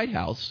to the White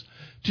House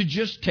to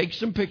just take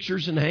some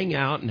pictures and hang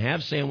out and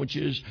have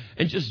sandwiches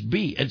and just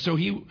be. And so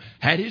he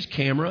had his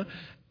camera,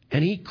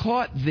 and he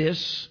caught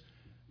this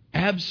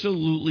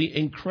absolutely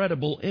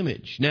incredible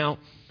image. Now,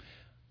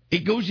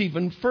 it goes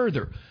even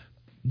further.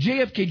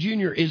 JFK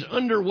Jr. is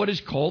under what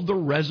is called the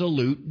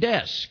Resolute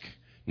Desk.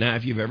 Now,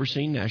 if you've ever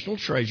seen National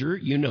Treasure,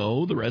 you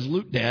know the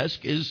Resolute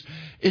Desk is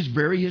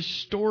very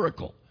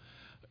historical.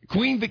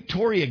 Queen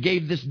Victoria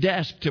gave this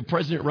desk to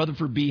President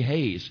Rutherford B.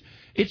 Hayes.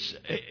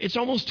 It's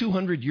almost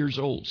 200 years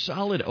old,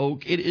 solid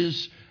oak. It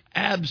is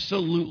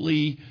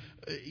absolutely,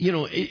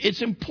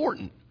 it's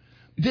important.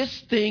 This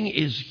thing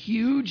is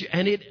huge,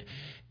 and it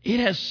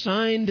has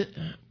signed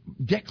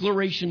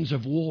declarations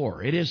of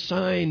war. It has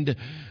signed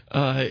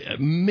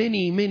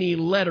many, many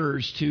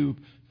letters to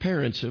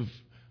parents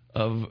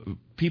of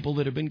people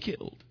that have been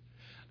killed.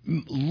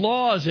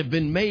 Laws have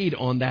been made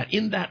on that,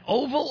 in that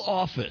Oval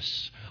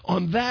Office,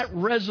 on that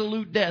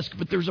Resolute Desk.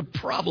 But there's a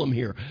problem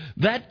here.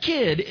 That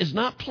kid is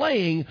not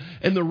playing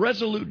in the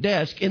Resolute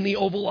Desk in the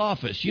Oval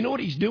Office. You know what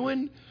he's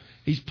doing?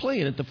 He's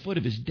playing at the foot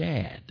of his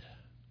dad.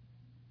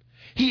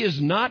 He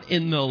is not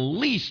in the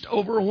least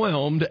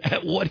overwhelmed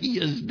at what he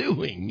is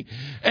doing,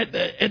 at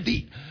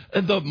the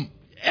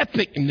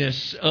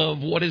epicness of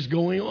what is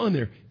going on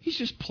there. He's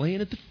just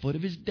playing at the foot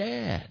of his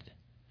dad.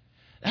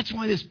 That's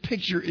why this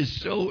picture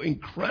is so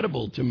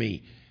incredible to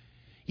me.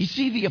 You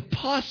see, the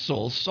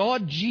apostle saw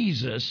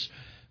Jesus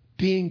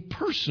being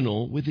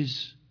personal with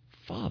his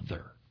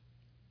Father.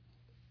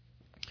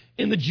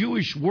 In the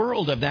Jewish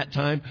world of that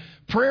time,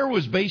 prayer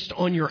was based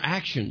on your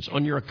actions,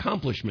 on your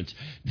accomplishments.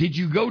 Did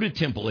you go to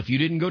temple? If you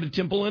didn't go to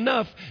temple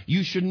enough,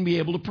 you shouldn't be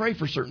able to pray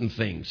for certain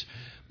things.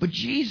 But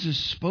Jesus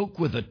spoke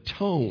with a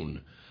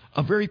tone,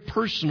 a very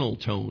personal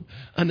tone,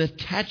 an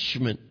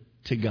attachment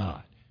to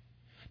God.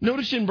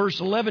 Notice in verse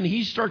 11,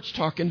 he starts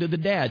talking to the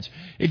dads.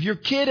 If your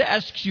kid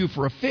asks you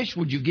for a fish,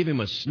 would you give him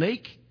a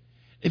snake?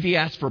 If he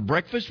asks for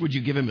breakfast, would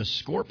you give him a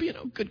scorpion?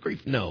 Oh, good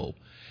grief, no.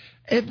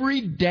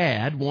 Every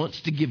dad wants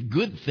to give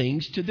good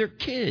things to their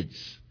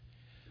kids.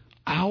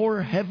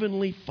 Our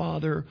Heavenly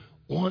Father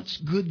wants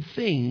good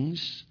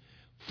things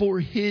for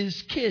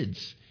his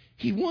kids.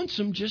 He wants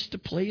them just to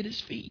play at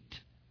his feet.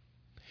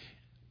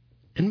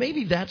 And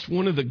maybe that's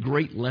one of the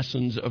great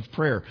lessons of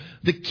prayer.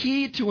 The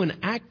key to an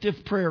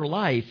active prayer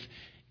life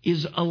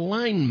is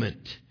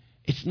alignment.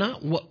 It's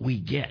not what we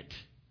get.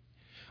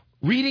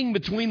 Reading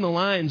between the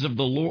lines of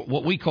the Lord,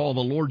 what we call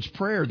the Lord's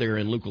Prayer there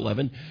in Luke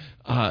 11,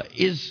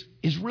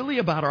 is really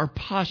about our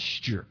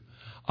posture.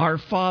 Our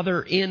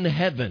Father in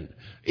heaven.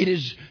 It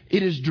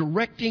is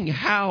directing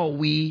how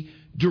we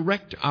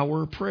direct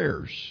our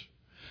prayers.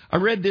 I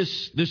read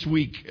this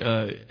week,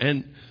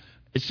 and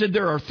it said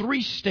there are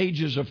 3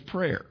 stages of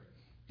prayer.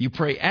 You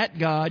pray at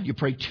God, you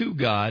pray to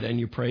God, and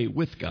you pray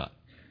with God.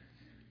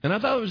 And I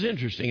thought it was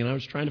interesting, and I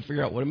was trying to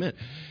figure out what it meant.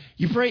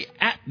 You pray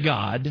at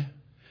God,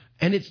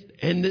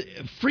 and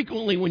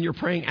frequently when you're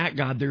praying at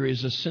God, there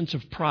is a sense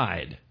of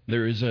pride.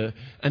 There is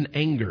an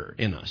anger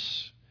in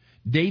us.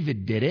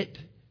 David did it.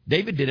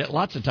 David did it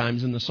lots of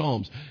times in the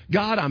Psalms.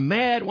 God, I'm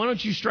mad. Why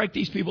don't you strike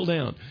these people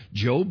down?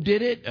 Job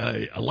did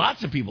it.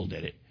 Lots of people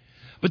did it.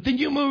 But then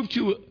you move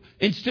to,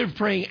 instead of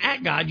praying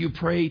at God, you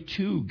pray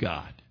to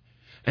God.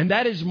 And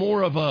that is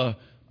more of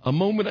a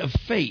moment of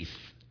faith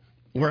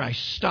where I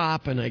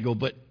stop and I go,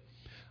 but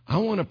I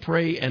want to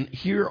pray and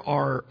here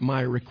are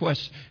my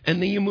requests.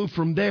 And then you move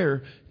from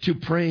there to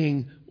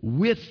praying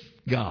with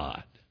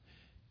God,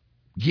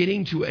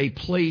 getting to a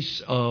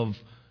place of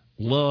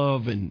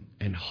love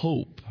and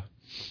hope.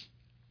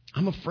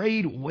 I'm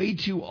afraid way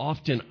too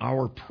often in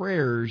our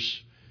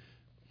prayers,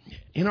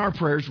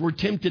 we're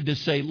tempted to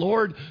say,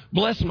 Lord,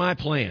 bless my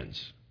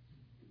plans.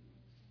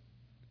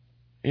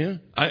 Yeah,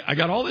 I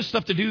got all this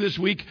stuff to do this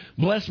week.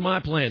 Bless my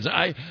plans.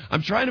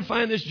 I'm trying to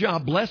find this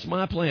job. Bless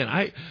my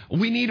plan.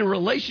 We need a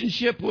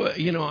relationship.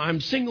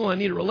 I'm single. I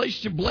need a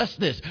relationship. Bless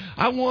this.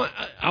 I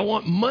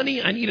want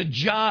money. I need a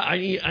job.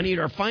 I need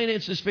our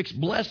finances fixed.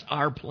 Bless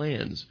our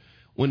plans.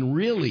 When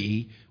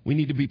really we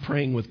need to be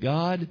praying with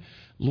God.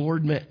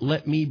 Lord,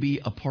 let me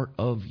be a part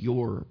of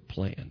your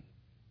plan.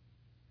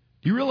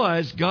 Do you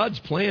realize God's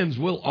plans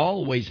will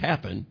always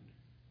happen?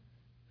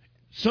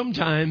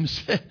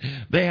 Sometimes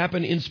they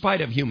happen in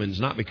spite of humans,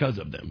 not because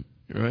of them,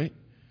 right?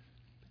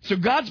 So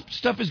God's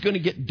stuff is going to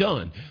get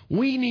done.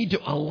 We need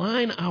to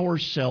align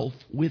ourselves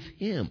with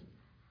Him.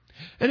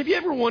 And have you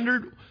ever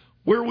wondered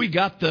where we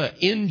got the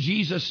in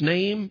Jesus'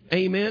 name,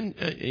 amen?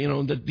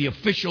 The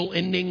official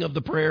ending of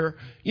the prayer.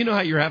 You know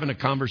how you're having a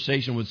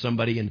conversation with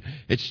somebody and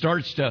it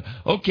starts to,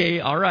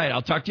 okay, all right,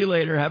 I'll talk to you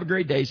later. Have a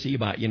great day. See you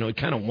bye. It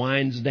kind of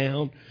winds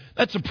down.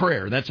 That's a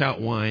prayer. That's how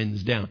it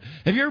winds down.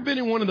 Have you ever been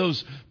in one of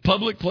those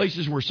public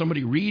places where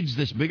somebody reads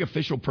this big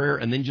official prayer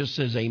and then just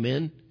says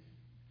amen?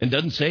 And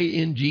doesn't say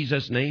in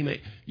Jesus' name?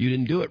 You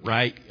didn't do it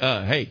right.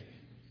 Hey,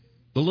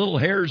 the little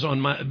hairs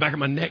on the back of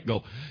my neck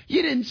go,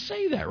 you didn't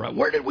say that right.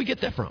 Where did we get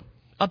that from?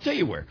 I'll tell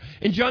you where.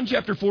 In John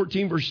chapter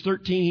 14, verse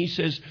 13, he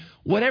says,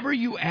 whatever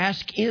you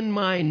ask in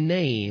my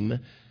name,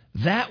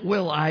 that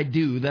will I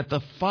do, that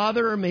the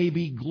Father may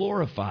be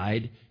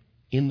glorified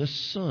in the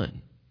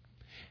Son.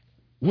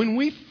 When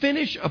we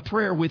finish a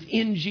prayer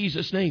within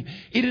Jesus' name,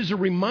 it is a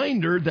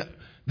reminder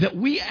that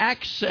we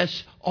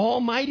access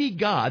Almighty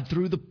God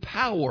through the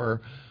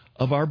power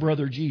of our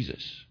brother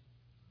Jesus.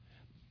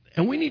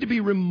 And we need to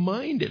be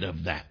reminded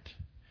of that.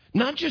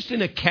 Not just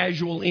in a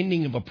casual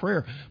ending of a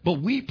prayer,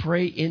 but we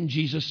pray in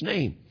Jesus'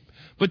 name.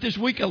 But this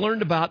week I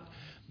learned about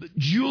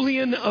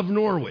Julian of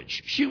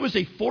Norwich. She was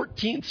a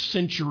 14th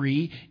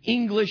century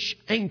English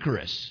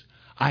anchoress.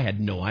 I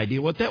had no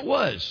idea what that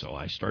was, so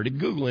I started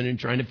Googling and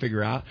trying to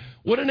figure out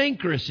what an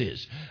anchoress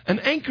is. An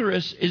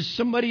anchoress is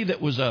somebody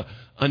that was a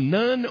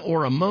nun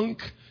or a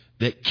monk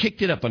that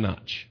kicked it up a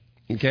notch.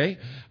 Okay?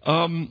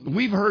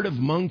 We've heard of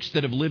monks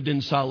that have lived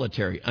in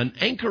solitary. An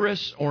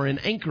anchoress or an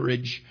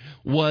anchorage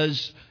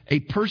was a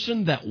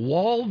person that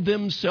walled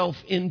themselves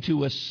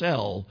into a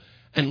cell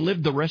and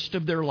lived the rest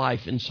of their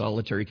life in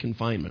solitary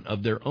confinement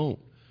of their own.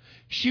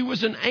 She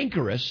was an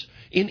anchoress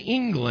in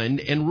England,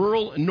 in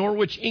rural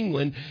Norwich,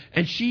 England,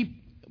 and she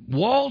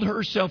walled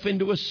herself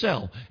into a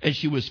cell. And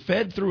she was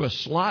fed through a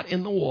slot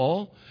in the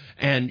wall,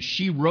 and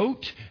she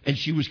wrote, and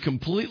she was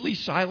completely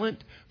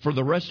silent for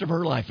the rest of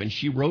her life. And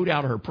she wrote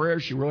out her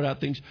prayers, she wrote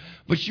out things,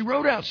 but she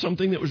wrote out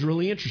something that was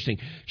really interesting.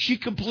 She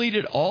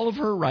completed all of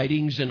her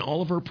writings and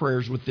all of her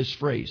prayers with this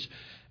phrase,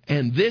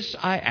 and this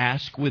I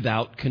ask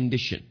without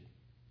condition.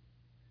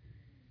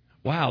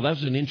 Wow,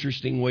 that's an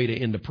interesting way to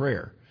end a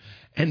prayer.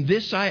 And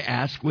this I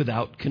ask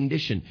without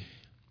condition.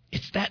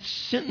 It's that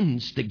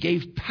sentence that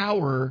gave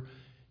power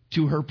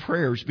to her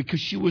prayers because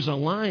she was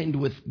aligned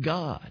with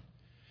God.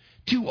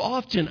 Too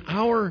often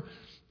our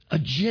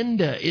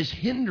agenda is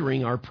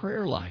hindering our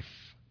prayer life.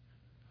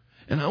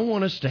 And I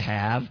want us to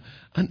have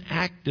an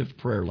active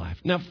prayer life.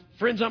 Now,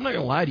 friends, I'm not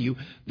going to lie to you.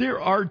 There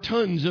are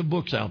tons of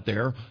books out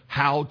there,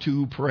 how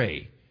to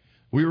pray.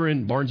 We were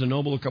in Barnes &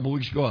 Noble a couple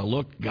weeks ago. I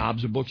looked,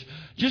 gobs of books.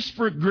 Just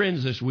for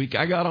grins this week,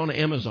 I got on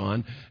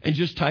Amazon and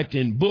just typed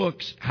in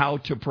books, how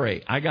to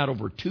pray. I got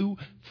over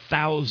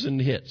 2,000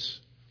 hits.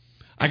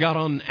 I got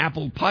on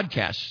Apple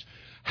Podcasts,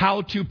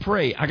 how to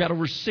pray. I got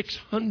over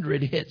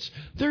 600 hits.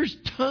 There's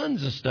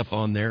tons of stuff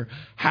on there,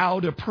 how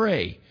to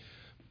pray.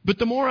 But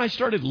the more I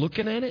started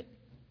looking at it,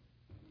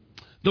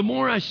 the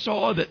more I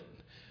saw that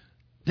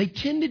they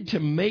tended to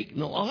make,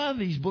 and a lot of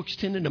these books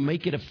tended to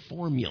make it a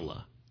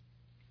formula.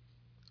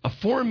 A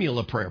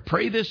formula prayer.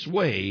 Pray this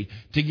way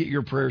to get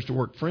your prayers to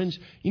work. Friends,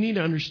 you need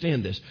to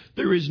understand this.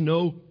 There is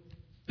no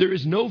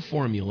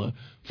formula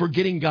for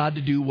getting God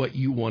to do what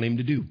you want Him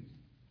to do.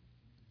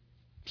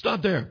 It's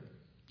not there.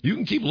 You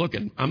can keep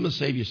looking. I'm going to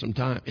save you some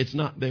time. It's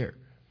not there.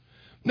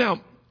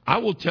 Now, I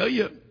will tell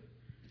you,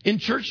 in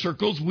church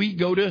circles, we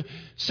go to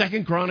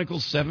 2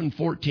 Chronicles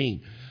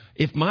 7:14.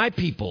 If my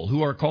people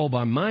who are called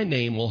by my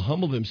name will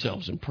humble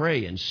themselves and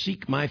pray and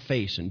seek my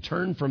face and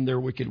turn from their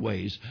wicked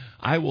ways,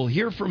 I will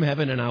hear from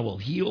heaven and I will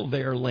heal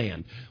their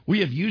land. We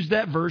have used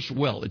that verse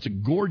well. It's a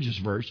gorgeous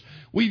verse.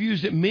 We've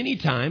used it many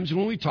times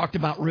when we talked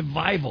about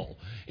revival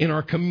in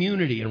our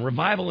community and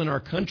revival in our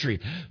country.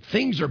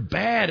 Things are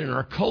bad in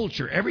our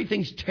culture.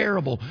 Everything's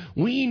terrible.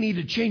 We need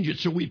to change it.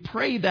 So we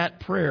pray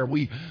that prayer.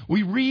 We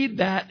read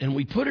that and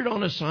we put it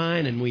on a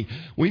sign and we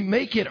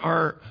make it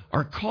our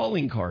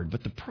calling card.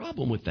 But the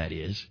problem with that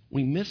is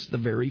we miss the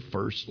very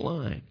first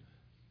line.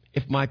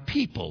 If my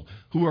people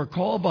who are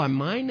called by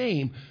my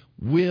name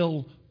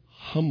will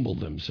humble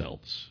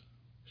themselves.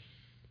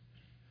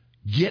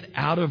 Get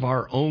out of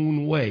our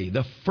own way.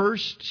 The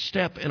first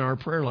step in our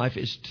prayer life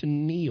is to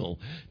kneel,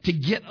 to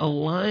get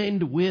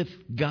aligned with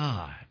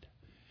God.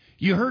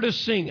 You heard us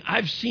sing,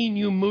 I've seen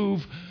you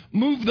move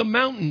the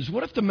mountains.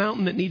 What if the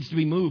mountain that needs to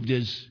be moved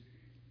is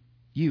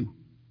you?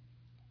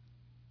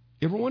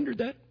 You ever wondered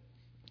that?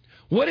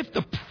 What if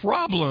the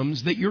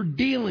problems that you're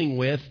dealing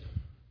with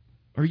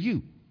are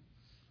you?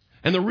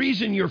 And the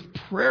reason your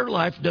prayer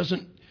life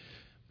doesn't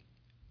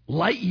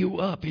light you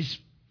up is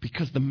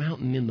because the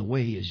mountain in the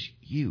way is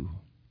you.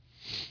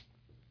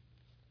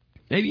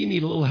 Maybe you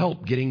need a little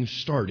help getting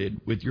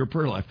started with your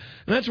prayer life.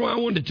 And that's why I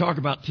wanted to talk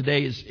about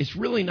today is it's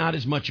really not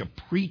as much a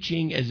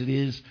preaching as it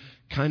is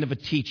kind of a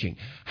teaching.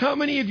 How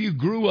many of you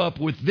grew up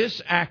with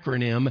this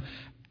acronym,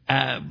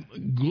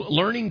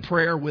 learning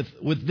prayer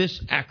with this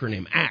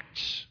acronym,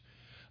 ACTS?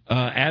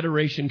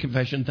 Adoration,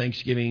 confession,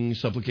 thanksgiving,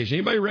 supplication.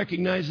 Anybody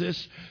recognize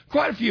this?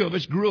 Quite a few of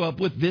us grew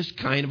up with this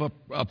kind of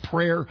a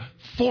prayer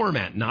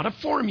format, not a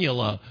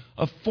formula,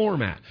 a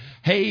format.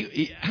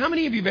 Hey, how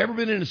many of you have ever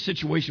been in a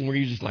situation where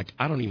you're just like,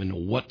 I don't even know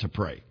what to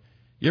pray?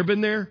 You ever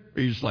been there?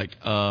 Or you're just like,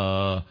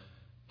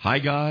 hi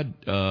God,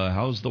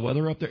 how's the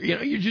weather up there? You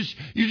know, you're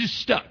just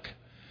stuck.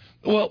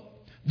 Well,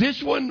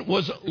 this one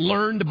was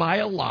learned by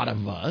a lot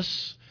of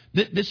us.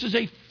 This is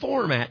a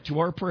format to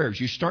our prayers.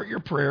 You start your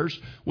prayers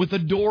with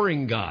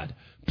adoring God,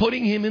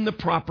 putting Him in the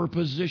proper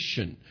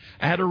position,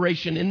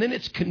 adoration, and then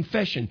it's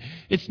confession.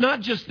 It's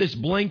not just this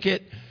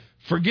blanket,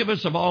 forgive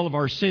us of all of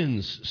our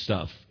sins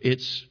stuff.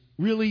 It's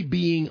really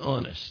being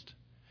honest.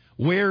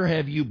 Where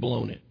have you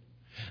blown it?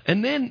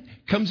 And then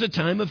comes a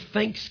time of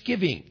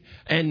thanksgiving.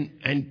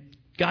 And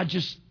God,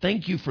 just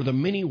thank you for the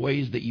many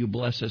ways that you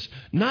bless us,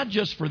 not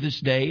just for this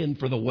day and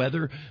for the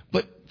weather,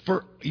 but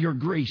for your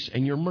grace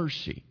and your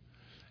mercy.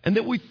 And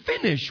that we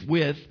finish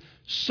with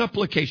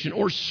supplication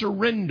or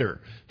surrender.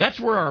 That's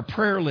where our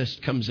prayer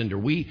list comes under.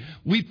 We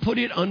put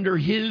it under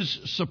His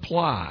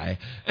supply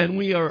and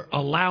we are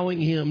allowing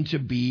Him to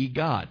be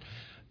God.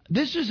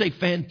 This is a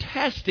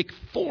fantastic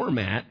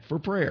format for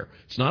prayer.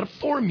 It's not a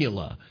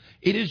formula.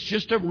 It is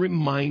just a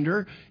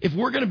reminder. If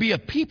we're going to be a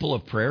people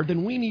of prayer,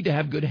 then we need to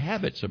have good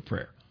habits of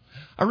prayer.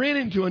 I ran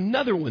into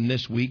another one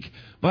this week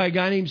by a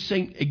guy named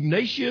St.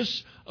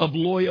 Ignatius of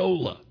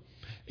Loyola.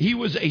 He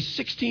was a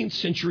 16th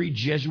century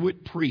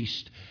Jesuit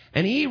priest,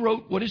 and he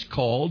wrote what is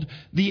called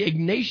the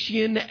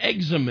Ignatian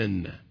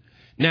Examen.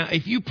 Now,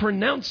 if you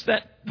pronounce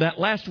that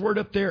last word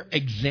up there,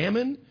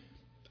 examine,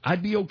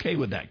 I'd be okay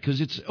with that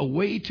because it's a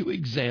way to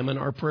examine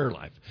our prayer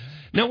life.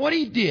 Now, what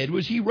he did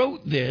was he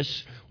wrote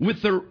this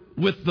with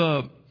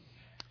a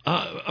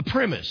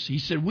premise. He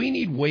said, we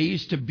need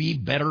ways to be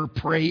better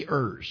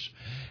prayers.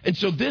 And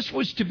so this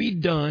was to be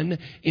done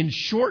in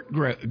short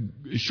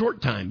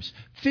times,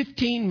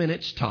 15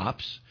 minutes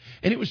tops.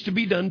 And it was to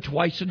be done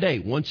twice a day,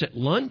 once at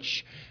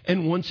lunch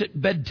and once at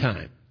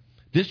bedtime.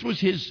 This was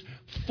his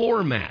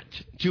format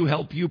to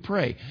help you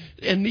pray.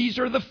 And these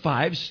are the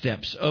 5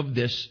 steps of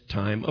this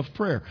time of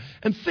prayer.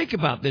 And think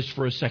about this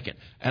for a second.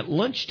 At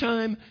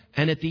lunchtime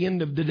and at the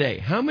end of the day,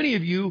 how many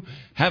of you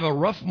have a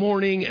rough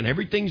morning and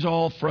everything's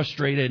all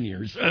frustrated and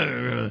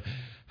you're,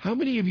 how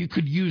many of you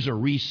could use a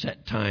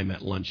reset time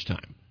at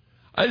lunchtime?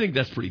 I think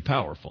that's pretty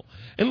powerful.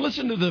 And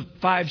listen to the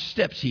 5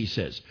 steps he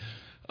says.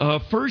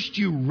 First,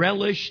 you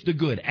relish the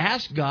good.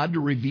 Ask God to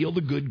reveal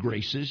the good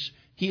graces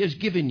He has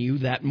given you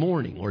that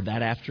morning or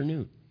that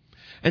afternoon.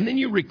 And then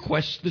you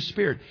request the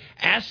Spirit.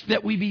 Ask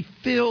that we be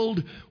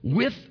filled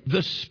with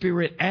the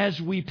Spirit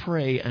as we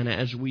pray and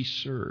as we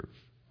serve.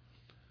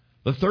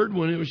 The third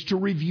one was to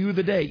review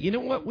the day. You know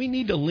what? We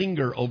need to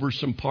linger over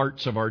some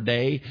parts of our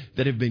day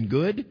that have been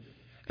good,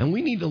 and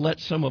we need to let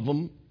some of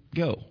them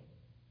go.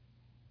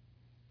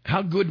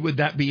 How good would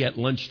that be at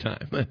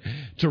lunchtime?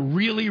 To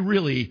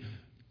really,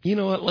 you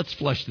know what? Let's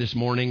flush this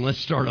morning. Let's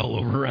start all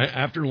over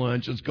after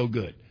lunch. Let's go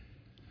good.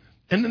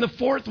 And then the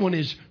fourth one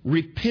is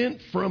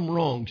repent from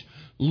wrongs.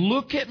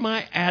 Look at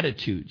my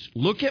attitudes.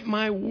 Look at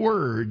my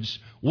words.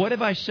 What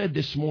have I said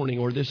this morning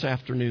or this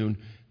afternoon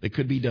that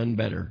could be done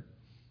better?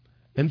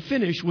 And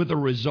finish with a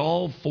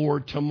resolve for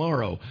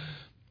tomorrow.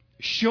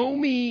 Show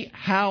me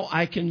how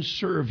I can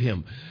serve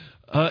Him.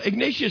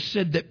 Ignatius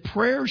said that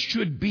prayer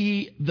should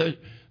be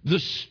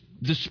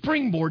the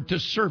springboard to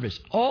service.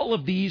 All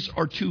of these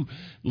are to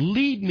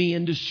lead me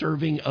into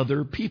serving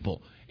other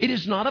people. It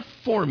is not a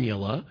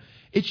formula.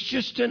 It's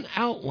just an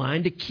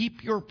outline to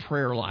keep your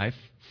prayer life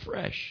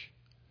fresh.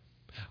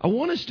 I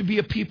want us to be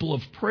a people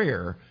of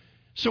prayer,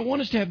 so I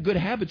want us to have good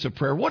habits of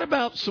prayer. What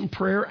about some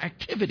prayer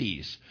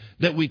activities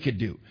that we could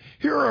do?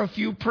 Here are a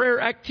few prayer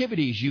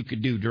activities you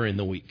could do during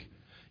the week.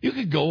 You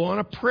could go on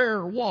a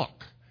prayer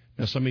walk.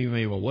 Now, some of you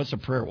may, well, what's a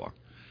prayer walk?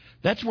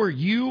 That's where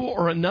you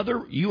and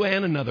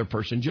another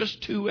person,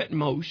 just 2 at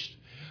most,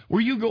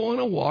 where you go on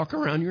a walk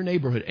around your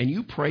neighborhood and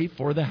you pray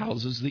for the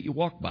houses that you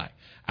walk by.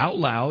 Out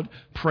loud,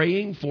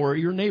 praying for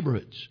your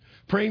neighborhoods.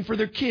 Praying for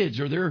their kids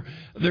or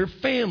their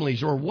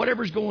families or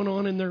whatever's going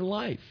on in their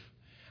life.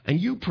 And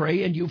you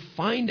pray and you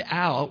find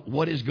out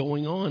what is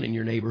going on in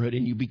your neighborhood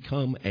and you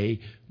become a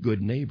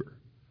good neighbor.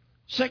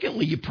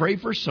 Secondly, you pray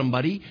for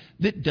somebody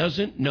that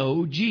doesn't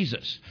know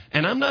Jesus.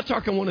 And I'm not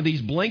talking one of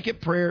these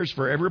blanket prayers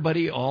for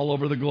everybody all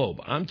over the globe.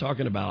 I'm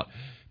talking about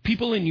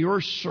people in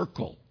your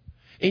circle,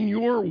 in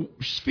your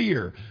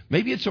sphere.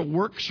 Maybe it's a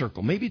work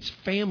circle. Maybe it's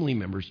family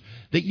members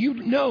that you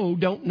know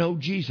don't know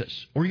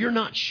Jesus, or you're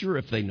not sure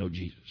if they know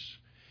Jesus.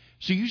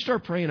 So you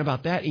start praying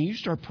about that, and you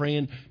start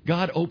praying,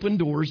 God, open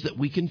doors that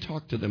we can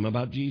talk to them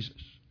about Jesus.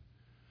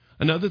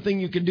 Another thing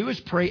you can do is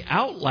pray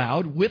out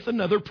loud with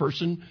another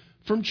person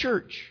from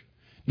church.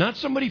 Not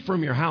somebody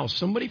from your house,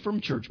 somebody from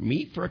church.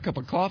 Meet for a cup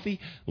of coffee.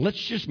 Let's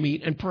just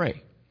meet and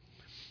pray.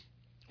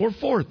 Or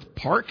fourth,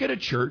 park at a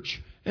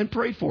church and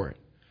pray for it.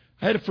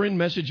 I had a friend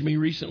message me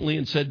recently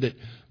and said that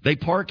they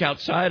park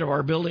outside of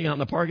our building out in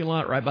the parking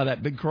lot right by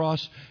that big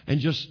cross and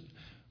just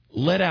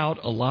let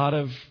out a lot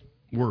of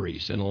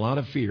worries and a lot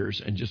of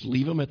fears and just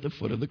leave them at the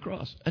foot of the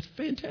cross. That's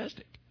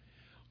fantastic.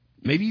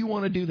 Maybe you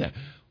want to do that.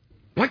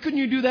 Why couldn't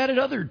you do that at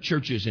other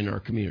churches in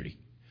our community?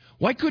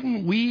 Why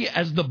couldn't we,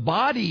 as the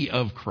body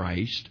of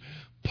Christ,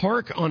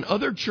 park on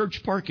other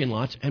church parking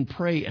lots and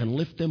pray and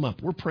lift them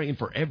up? We're praying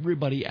for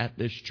everybody at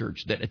this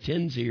church that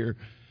attends here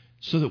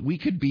so that we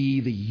could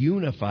be the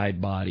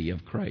unified body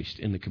of Christ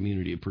in the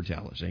community of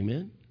Portales.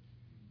 Amen?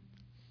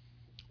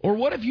 Or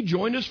what if you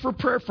joined us for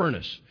Prayer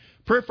Furnace?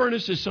 Prayer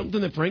Furnace is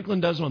something that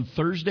Franklin does on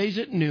Thursdays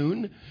at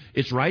noon.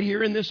 It's right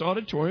here in this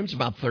auditorium. It's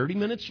about 30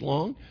 minutes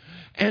long.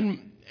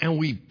 And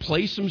we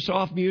play some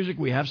soft music.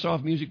 We have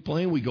soft music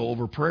playing. We go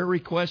over prayer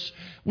requests.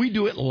 We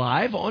do it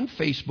live on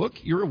Facebook.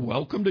 You're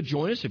welcome to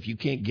join us. If you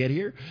can't get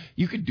here,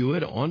 you could do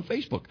it on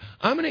Facebook.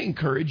 I'm going to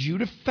encourage you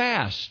to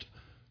fast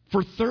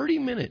for 30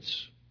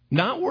 minutes.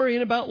 Not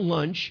worrying about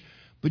lunch,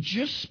 but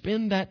just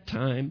spend that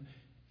time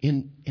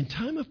in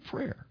time of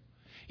prayer.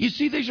 You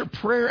see, these are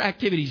prayer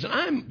activities.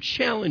 I'm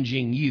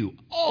challenging you,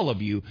 all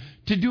of you,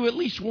 to do at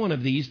least one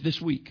of these this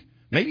week.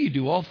 Maybe you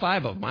do all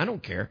 5 of them. I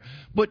don't care.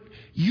 But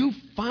you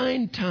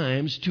find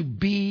times to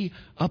be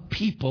a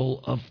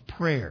people of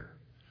prayer.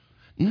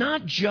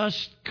 Not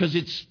just because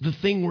it's the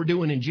thing we're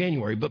doing in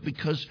January, but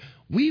because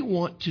we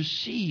want to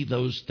see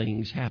those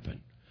things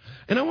happen.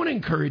 And I want to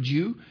encourage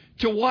you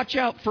to watch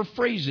out for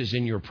phrases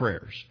in your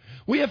prayers.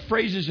 We have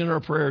phrases in our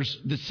prayers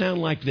that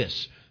sound like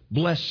this: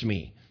 bless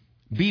me,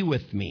 be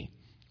with me,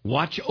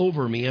 watch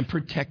over me and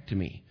protect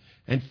me,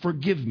 and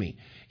forgive me.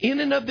 In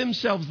and of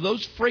themselves,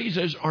 those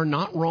phrases are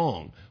not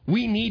wrong.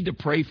 We need to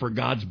pray for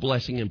God's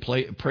blessing and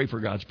pray for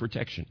God's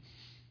protection.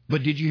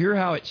 But did you hear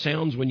how it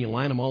sounds when you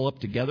line them all up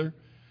together?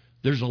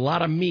 There's a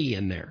lot of me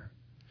in there.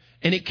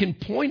 And it can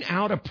point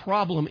out a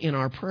problem in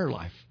our prayer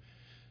life.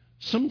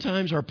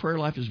 Sometimes our prayer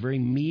life is very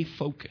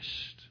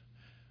me-focused.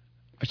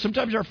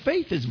 Sometimes our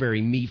faith is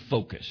very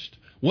me-focused.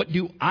 What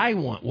do I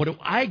want? What do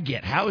I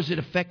get? How does it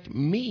affect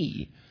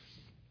me?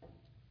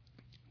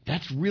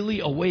 That's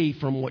really away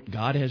from what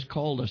God has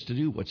called us to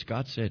do, what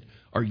Scott said.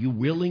 Are you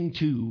willing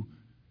to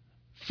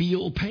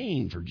feel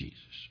pain for Jesus?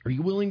 Are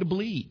you willing to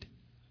bleed?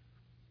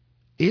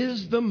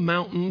 Is the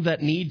mountain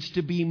that needs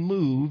to be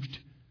moved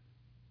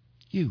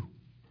you?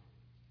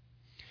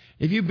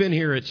 If you've been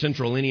here at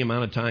Central any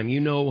amount of time, you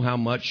know how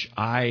much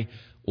I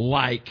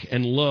like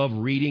and love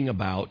reading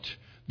about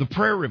the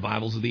prayer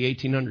revivals of the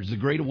 1800s, the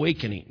Great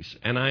Awakenings.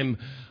 And I'm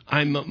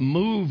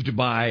moved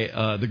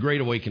by the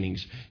Great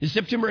Awakenings. In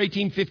September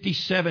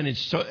 1857,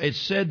 it's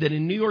said that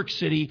in New York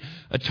City,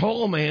 a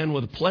tall man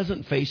with a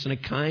pleasant face and a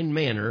kind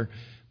manner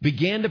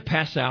began to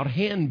pass out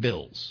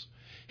handbills.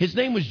 His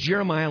name was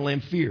Jeremiah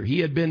Lamphere. He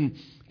had been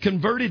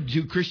converted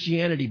to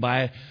Christianity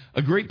by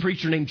a great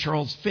preacher named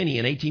Charles Finney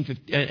in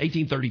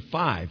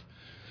 1835.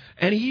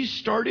 And he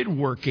started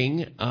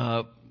working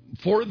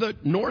for the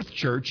North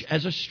Church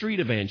as a street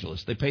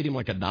evangelist. They paid him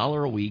like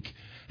 $1 a week.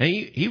 And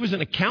he was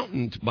an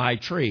accountant by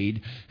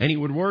trade, and he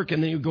would work,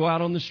 and then he would go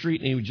out on the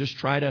street, and he would just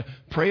try to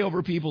pray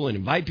over people and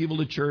invite people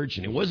to church,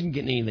 and he wasn't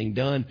getting anything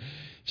done.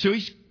 So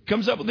he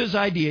comes up with this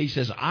idea. He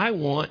says, I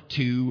want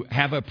to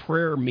have a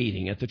prayer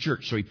meeting at the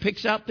church. So he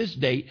picks out this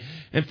date,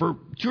 and for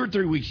 2 or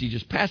 3 weeks, he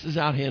just passes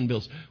out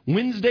handbills.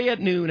 Wednesday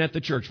at noon at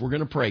the church, we're going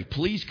to pray.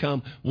 Please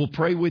come. We'll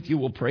pray with you.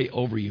 We'll pray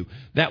over you.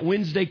 That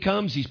Wednesday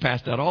comes. He's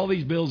passed out all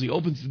these bills. He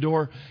opens the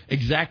door.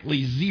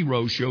 Exactly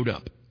 0 showed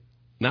up.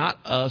 Not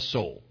a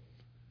soul.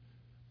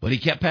 But he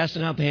kept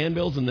passing out the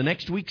handbills, and the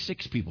next week,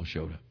 6 people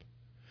showed up.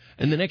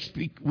 And the next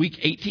week,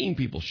 18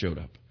 people showed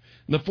up.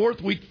 And the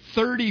 4th week,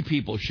 30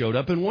 people showed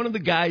up. And one of the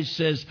guys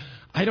says,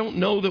 I don't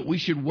know that we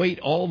should wait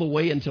all the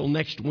way until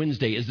next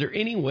Wednesday. Is there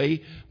any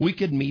way we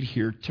could meet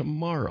here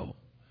tomorrow?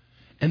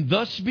 And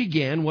thus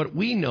began what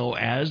we know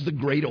as the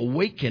Great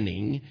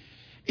Awakening.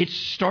 It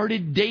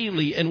started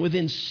daily, and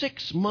within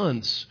 6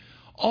 months,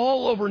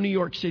 all over New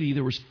York City,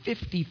 there was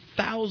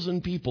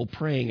 50,000 people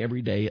praying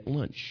every day at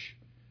lunch.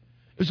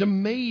 It was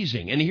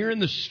amazing. And hearing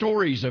the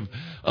stories of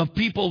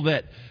people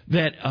that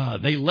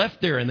they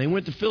left there and they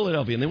went to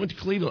Philadelphia and they went to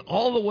Cleveland,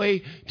 all the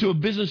way to a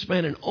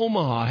businessman in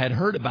Omaha had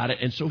heard about it.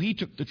 And so he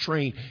took the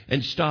train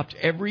and stopped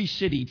every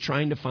city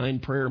trying to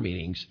find prayer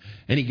meetings.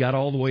 And he got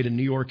all the way to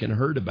New York and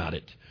heard about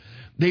it.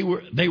 They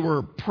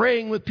were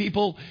praying with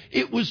people.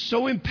 It was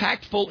so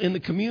impactful in the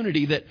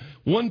community that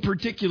one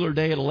particular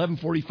day at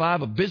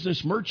 11:45, a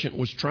business merchant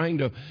was trying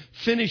to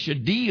finish a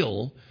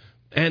deal.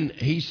 And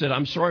he said,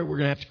 I'm sorry, we're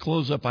going to have to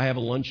close up. I have a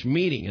lunch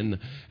meeting.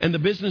 And the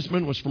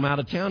businessman was from out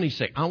of town. He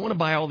said, I want to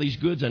buy all these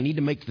goods. I need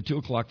to make the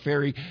 2:00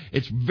 ferry.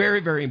 It's very,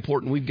 very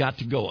important. We've got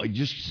to go.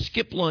 Just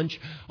skip lunch.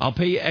 I'll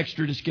pay you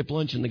extra to skip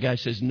lunch. And the guy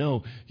says,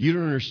 no, you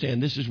don't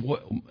understand. This is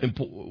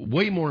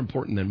way more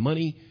important than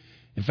money.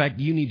 In fact,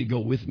 you need to go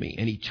with me.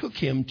 And he took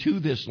him to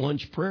this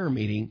lunch prayer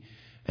meeting,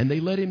 and they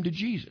led him to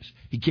Jesus.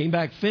 He came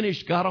back,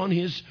 finished, got on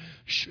his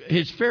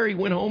ferry,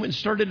 went home, and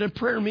started a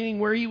prayer meeting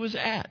where he was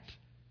at.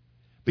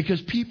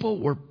 Because people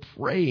were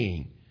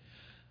praying.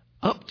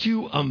 Up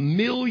to 1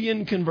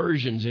 million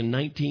conversions in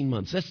 19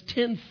 months. That's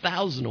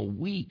 10,000 a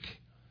week.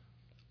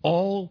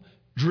 All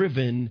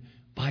driven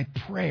by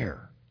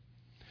prayer.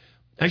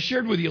 I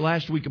shared with you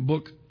last week a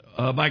book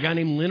by a guy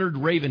named Leonard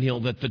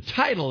Ravenhill that the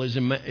title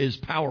is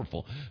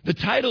powerful. The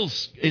title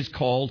is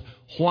called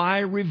Why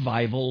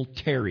Revival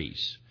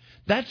Tarries.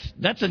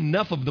 That's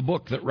enough of the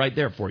book that right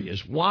there for you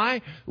is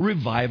Why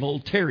Revival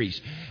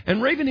Tarries.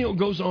 And Ravenhill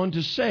goes on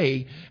to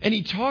say, and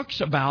he talks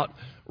about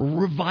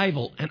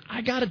revival. And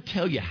I got to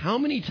tell you, how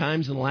many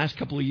times in the last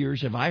couple of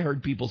years have I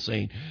heard people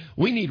saying,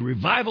 we need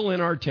revival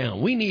in our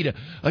town. We need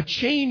a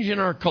change in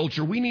our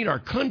culture. We need our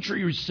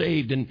country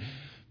saved.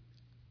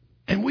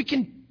 And we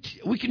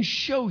can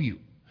show you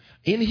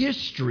in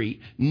history,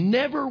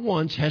 never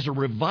once has a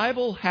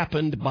revival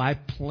happened by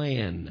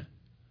plan.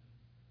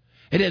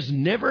 It has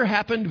never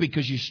happened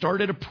because you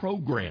started a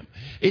program.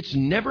 It's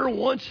never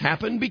once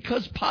happened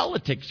because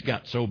politics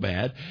got so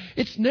bad.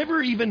 It's never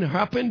even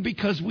happened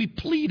because we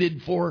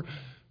pleaded for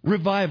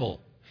revival.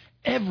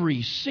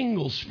 Every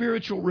single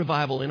spiritual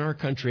revival in our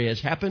country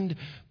has happened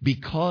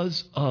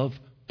because of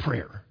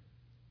prayer.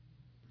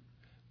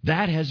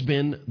 That has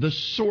been the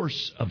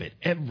source of it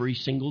every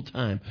single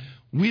time.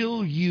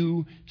 Will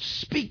you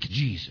speak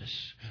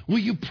Jesus? Will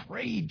you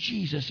pray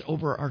Jesus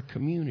over our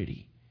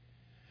community?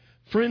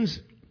 Friends,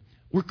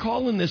 we're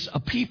calling this a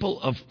people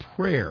of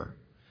prayer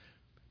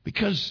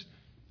because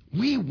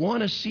we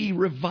want to see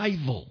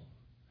revival.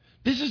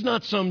 This is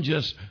not some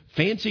just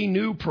fancy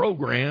new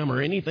program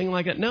or anything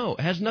like that. No, it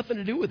has nothing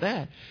to do with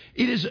that.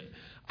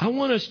 I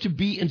want us to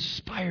be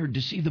inspired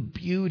to see the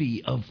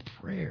beauty of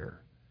prayer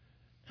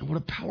and what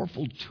a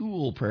powerful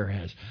tool prayer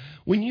has.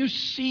 When you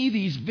see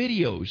these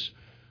videos,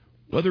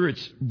 whether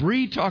it's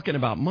Bree talking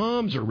about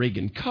moms or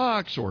Reagan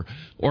Cox or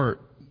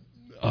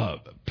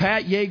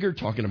Pat Yeager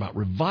talking about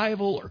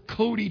revival, or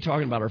Cody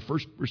talking about our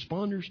first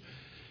responders.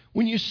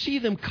 When you see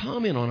them,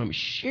 comment on them,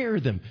 share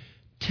them,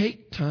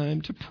 take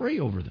time to pray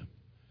over them.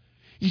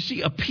 You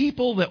see, a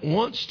people that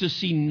wants to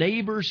see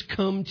neighbors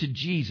come to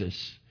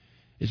Jesus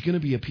is going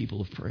to be a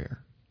people of prayer.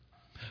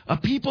 A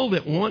people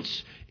that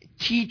wants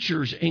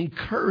teachers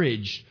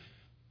encouraged,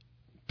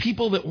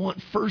 people that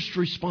want first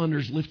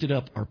responders lifted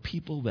up are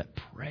people that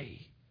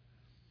pray.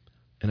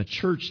 and a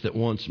church that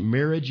wants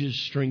marriages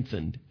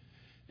strengthened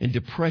and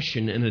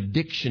depression and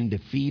addiction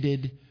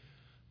defeated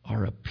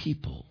are a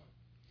people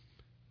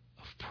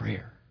of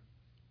prayer.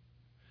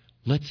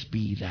 Let's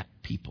be that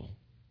people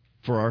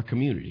for our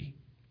community,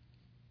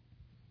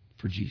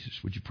 for Jesus.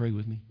 Would you pray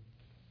with me?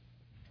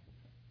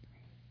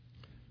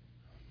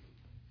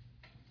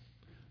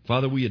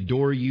 Father, we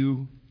adore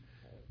you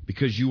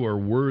because you are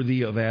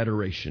worthy of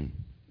adoration.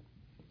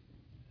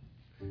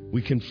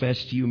 We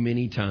confess to you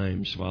many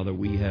times, Father,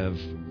 we have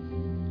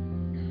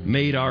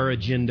made our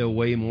agenda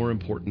way more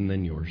important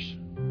than yours.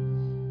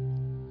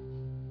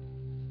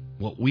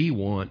 What we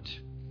want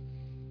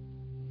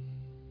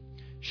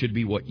should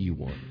be what you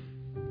want.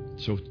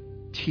 So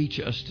teach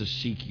us to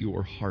seek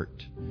your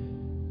heart.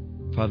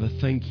 Father,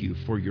 thank you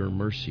for your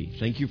mercy.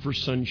 Thank you for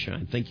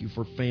sunshine. Thank you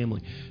for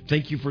family.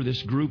 Thank you for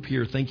this group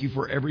here. Thank you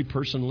for every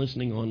person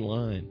listening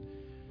online.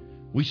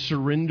 We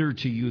surrender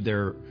to you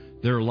their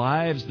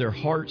lives, their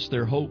hearts,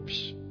 their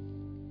hopes,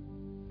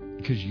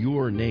 because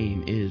your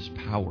name is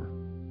power.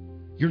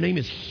 Your name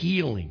is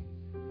healing.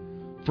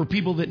 For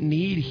people that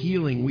need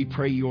healing, we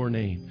pray your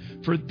name.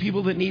 For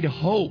people that need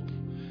hope,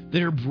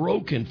 that are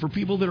broken, for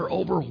people that are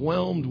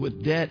overwhelmed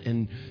with debt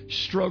and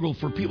struggle,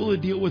 for people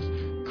that deal with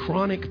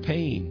chronic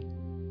pain,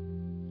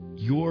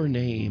 your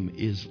name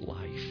is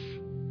life.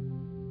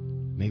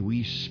 May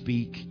we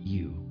speak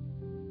you.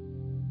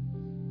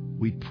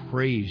 We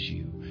praise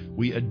you.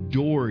 We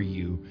adore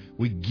you.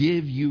 We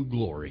give you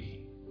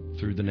glory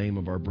through the name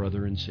of our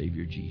brother and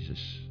Savior Jesus.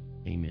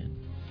 Amen.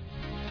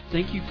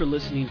 Thank you for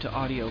listening to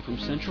audio from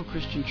Central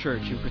Christian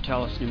Church in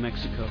Portales, New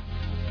Mexico.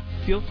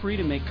 Feel free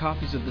to make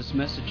copies of this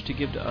message to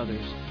give to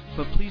others,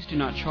 but please do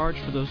not charge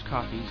for those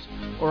copies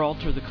or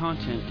alter the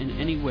content in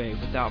any way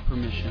without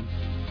permission.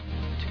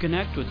 To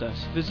connect with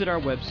us, visit our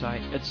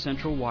website at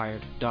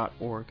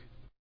centralwired.org.